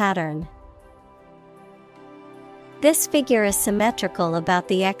 Symmetrical pattern. This figure is symmetrical about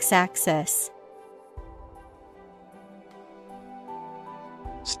the x-axis.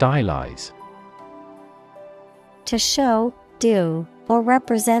 Stylize. To show, do, or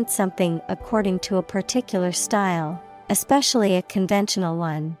represent something according to a particular style, especially a conventional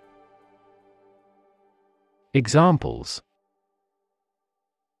one. Examples: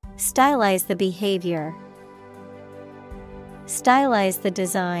 Stylize the behavior. Stylize the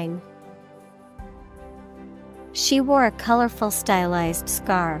design. She wore a colorful stylized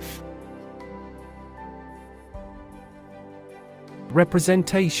scarf.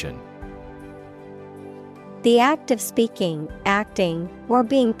 Representation: The act of speaking, acting, or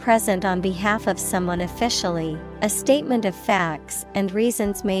being present on behalf of someone officially, a statement of facts and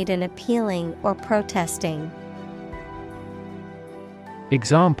reasons made in appealing or protesting.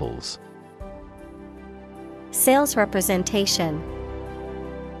 Examples: Sales representation.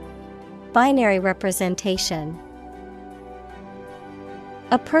 Binary representation.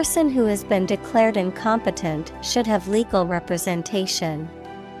 A person who has been declared incompetent should have legal representation.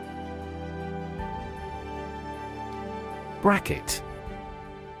 Bracket: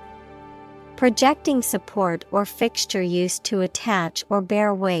 Projecting support or fixture used to attach or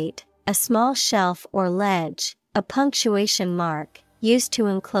bear weight, a small shelf or ledge, a punctuation mark, used to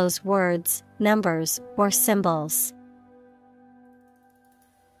enclose words, numbers, or symbols.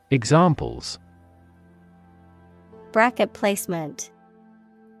 Examples: Bracket placement.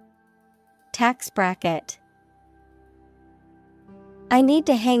 Tax bracket. I need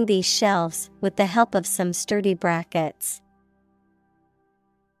to hang these shelves with the help of some sturdy brackets.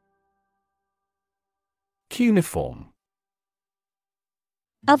 Cuneiform: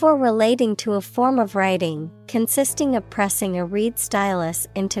 Of or relating to a form of writing, consisting of pressing a reed stylus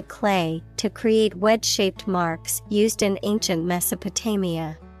into clay to create wedge-shaped marks used in ancient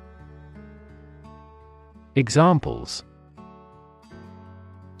Mesopotamia. Examples: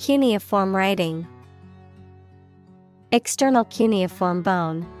 Cuneiform writing. External cuneiform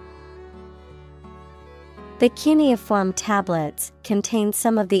bone. The cuneiform tablets contain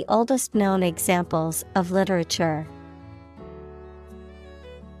some of the oldest known examples of literature.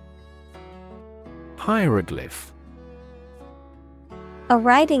 Hieroglyph: A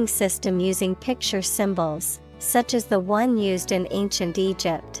writing system using picture symbols, such as the one used in ancient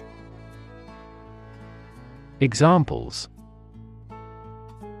Egypt. Examples: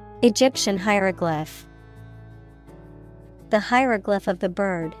 Egyptian hieroglyph. The hieroglyph of the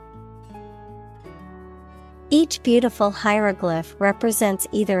bird. Each beautiful hieroglyph represents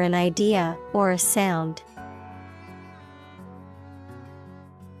either an idea or a sound.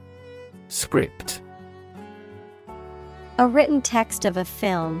 Script: A written text of a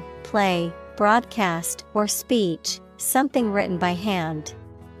film, play, broadcast, or speech, something written by hand.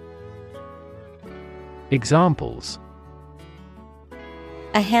 Examples: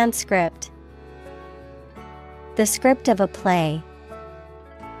 A hand script. The script of a play.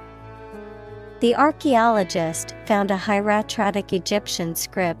 The archaeologist found a hieratic Egyptian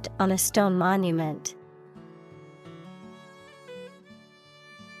script on a stone monument.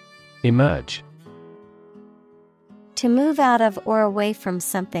 Emerge: To move out of or away from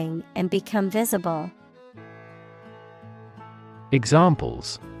something and become visible.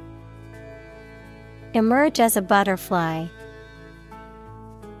 Examples: Emerge as a butterfly.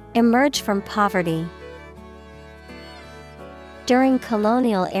 Emerge from poverty. During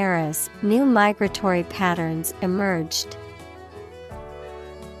colonial eras, new migratory patterns emerged.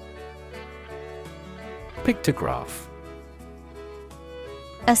 Pictograph: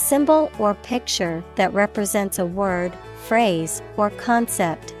 A symbol or picture that represents a word, phrase, or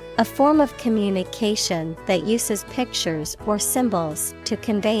concept, a form of communication that uses pictures or symbols to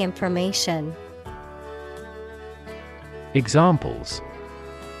convey information. Examples: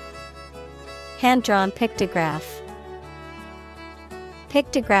 Hand-drawn pictograph.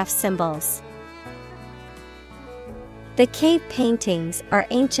 Pictograph symbols. The cave paintings are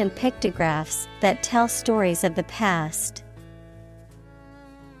ancient pictographs that tell stories of the past.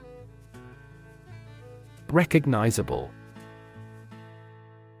 Recognizable: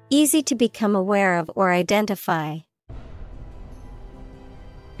 Easy to become aware of or identify.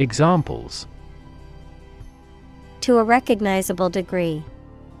 Examples: To a recognizable degree.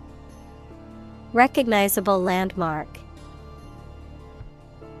 Recognizable landmark.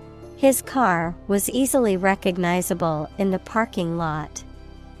 His car was easily recognizable in the parking lot.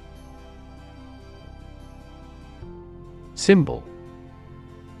 Symbol: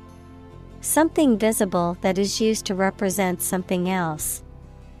 Something visible that is used to represent something else.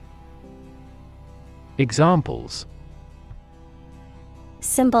 Examples: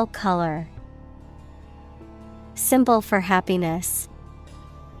 Symbol color. Symbol for happiness.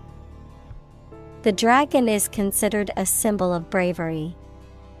 The dragon is considered a symbol of bravery.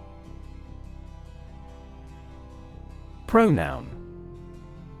 Pronoun: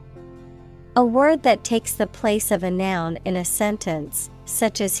 A word that takes the place of a noun in a sentence,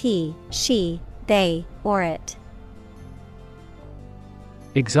 such as he, she, they, or it.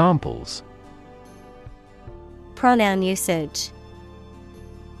 Examples: Pronoun usage.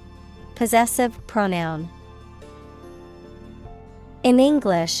 Possessive pronoun. In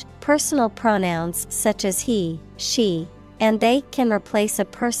English, personal pronouns such as he, she, and they can replace a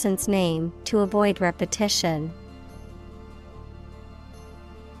person's name to avoid repetition.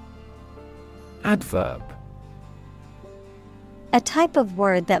 Adverb: A type of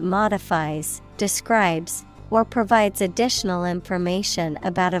word that modifies, describes, or provides additional information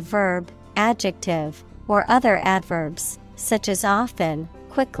about a verb, adjective, or other adverbs, such as often,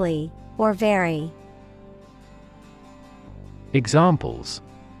 quickly, or very. Examples: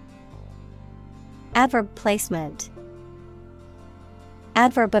 Adverb placement.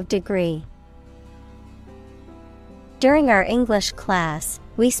 Adverb of degree. During our English class,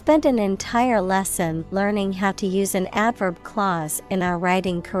 we spent an entire lesson learning how to use an adverb clause in our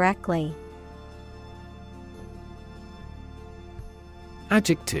writing correctly.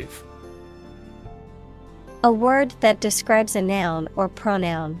 Adjective: A word that describes a noun or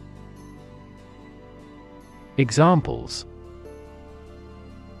pronoun. Examples: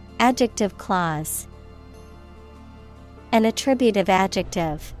 Adjective clause. An attributive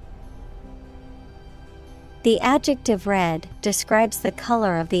adjective. The adjective red describes the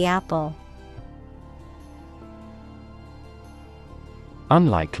color of the apple.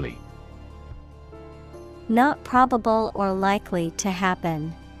 Unlikely: Not probable or likely to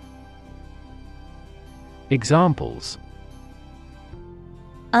happen. Examples: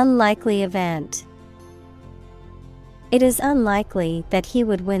 Unlikely event. It is unlikely that he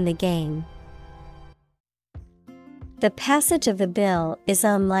would win the game. The passage of the bill is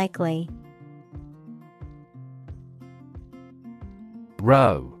unlikely.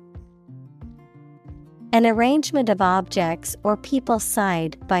 Row: An arrangement of objects or people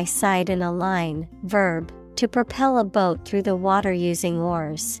side by side in a line. Verb, to propel a boat through the water using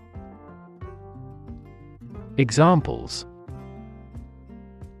oars. Examples: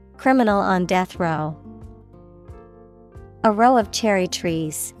 Criminal on death row. A row of cherry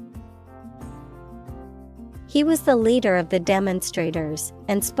trees. He was the leader of the demonstrators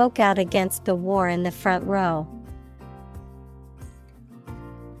and spoke out against the war in the front row.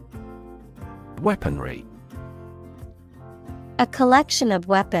 Weaponry: A collection of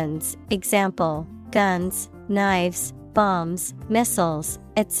weapons, example, guns, knives, bombs, missiles,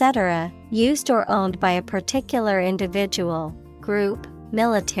 etc., used or owned by a particular individual, group,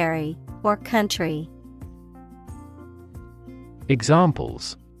 military, or country.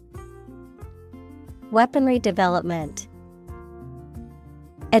 Examples: Weaponry development.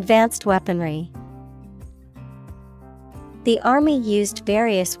 Advanced weaponry. The army used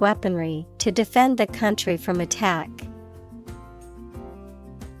various weaponry to defend the country from attack.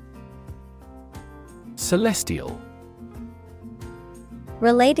 Celestial: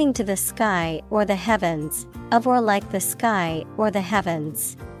 Relating to the sky or the heavens, of or like the sky or the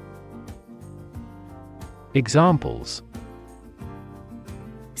heavens. Examples: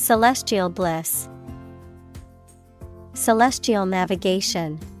 Celestial bliss. Celestial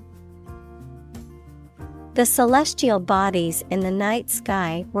navigation. The celestial bodies in the night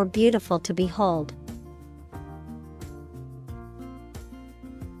sky were beautiful to behold.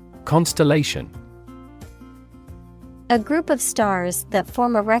 Constellation: A group of stars that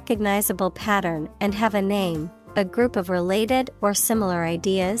form a recognizable pattern and have a name, a group of related or similar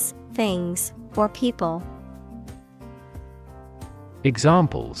ideas, things, or people.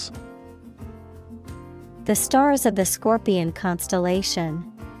 Examples: The stars of the Scorpion constellation.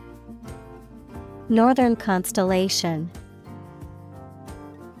 Northern constellation.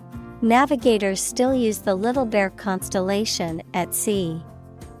 Navigators still use the Little Bear constellation at sea.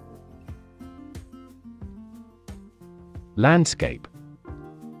 Landscape: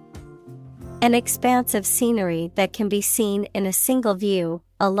 An expanse of scenery that can be seen in a single view,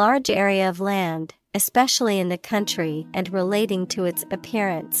 a large area of land, especially in the country and relating to its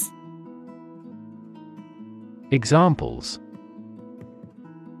appearance. Examples: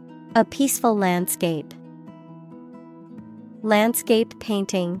 A peaceful landscape. Landscape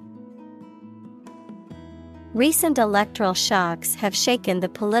painting. Recent electoral shocks have shaken the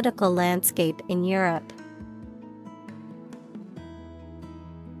political landscape in Europe.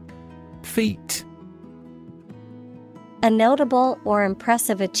 Feat: A notable or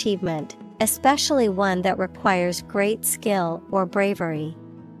impressive achievement, especially one that requires great skill or bravery.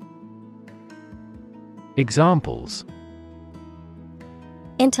 Examples: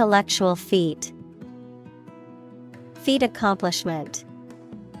 Intellectual feat. Feat accomplishment.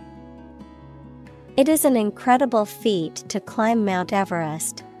 It is an incredible feat to climb Mount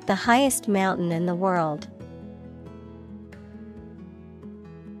Everest, the highest mountain in the world.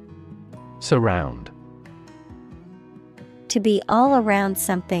 Surround. To be all around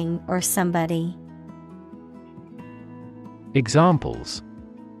something or somebody. Examples: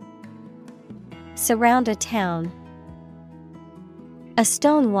 surround a town. A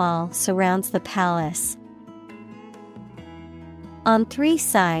stone wall surrounds the palace. On 3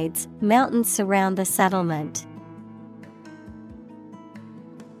 sides, mountains surround the settlement.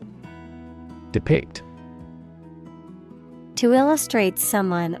 Depict. To illustrate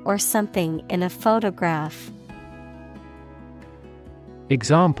someone or something in a photograph.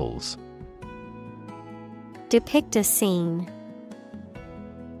 Examples: depict a scene.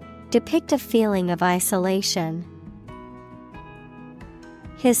 Depict a feeling of isolation.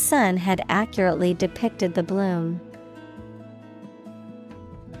 His son had accurately depicted the bloom.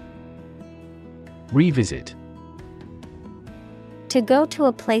 Revisit. To go to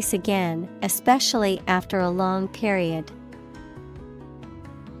a place again, especially after a long period.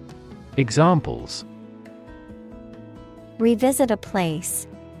 Examples: revisit a place.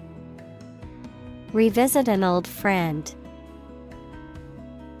 Revisit an old friend.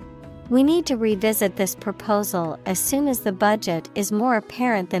 We need to revisit this proposal as soon as the budget is more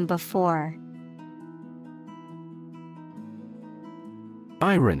apparent than before.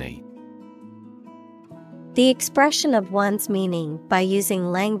 Irony. The expression of one's meaning by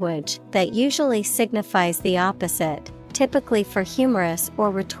using language that usually signifies the opposite, typically for humorous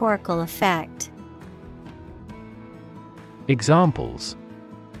or rhetorical effect. Examples: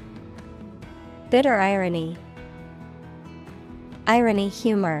 bitter irony. Irony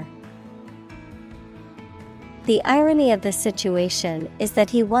humor. The irony of the situation is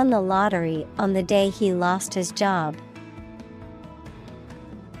that he won the lottery on the day he lost his job.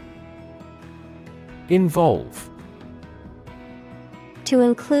 Involve. To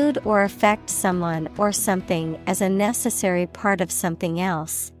include or affect someone or something as a necessary part of something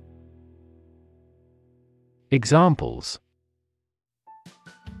else. Examples: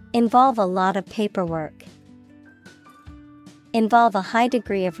 involve a lot of paperwork. Involve a high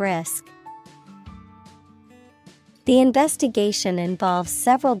degree of risk. The investigation involves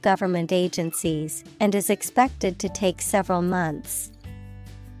several government agencies and is expected to take several months.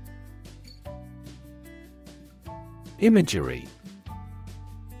 Imagery.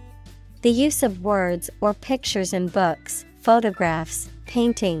 The use of words or pictures in books, photographs,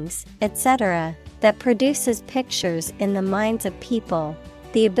 paintings, etc., that produces pictures in the minds of people,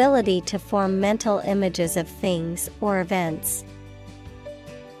 the ability to form mental images of things or events.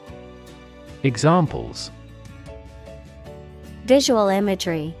 Examples: visual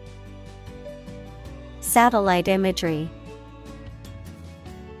imagery. Satellite imagery.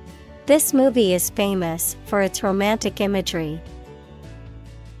 This movie is famous for its romantic imagery.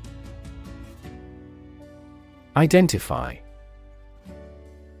 Identify.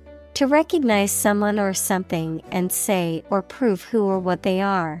 To recognize someone or something and say or prove who or what they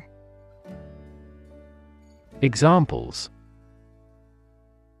are. Examples: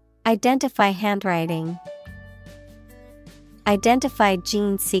 identify handwriting. Identify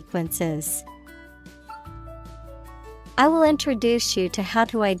gene sequences. I will introduce you to how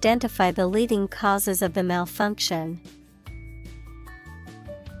to identify the leading causes of the malfunction.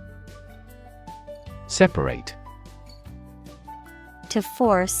 Separate. To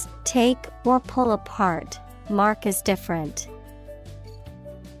force, take, or pull apart, mark as different.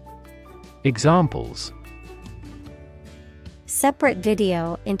 Examples: separate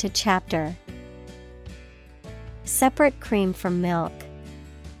video into chapter. Separate cream from milk.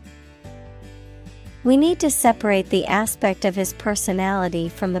 We need to separate the aspect of his personality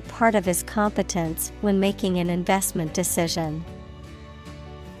from the part of his competence when making an investment decision.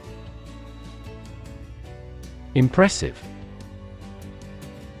 Impressive.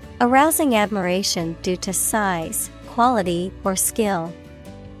 Arousing admiration due to size, quality, or skill.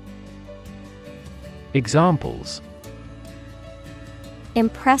 Examples: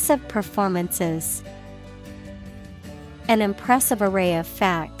 impressive performances. An impressive array of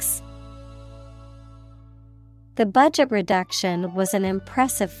facts. The budget reduction was an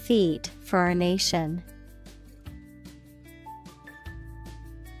impressive feat for our nation.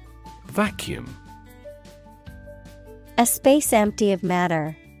 Vacuum. A space empty of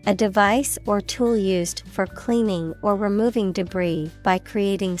matter, a device or tool used for cleaning or removing debris by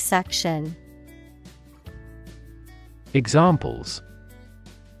creating suction. Examples: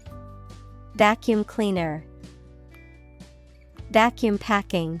 vacuum cleaner. Vacuum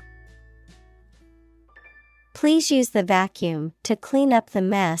packing. Please use the vacuum to clean up the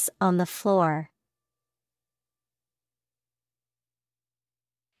mess on the floor.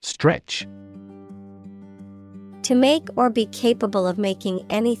 Stretch. To make or be capable of making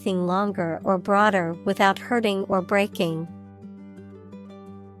anything longer or broader without hurting or breaking.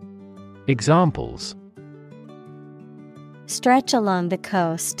 Examples: Stretch along the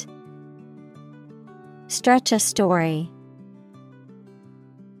coast. Stretch a story.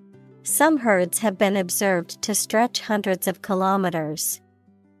 Some herds have been observed to stretch hundreds of kilometers.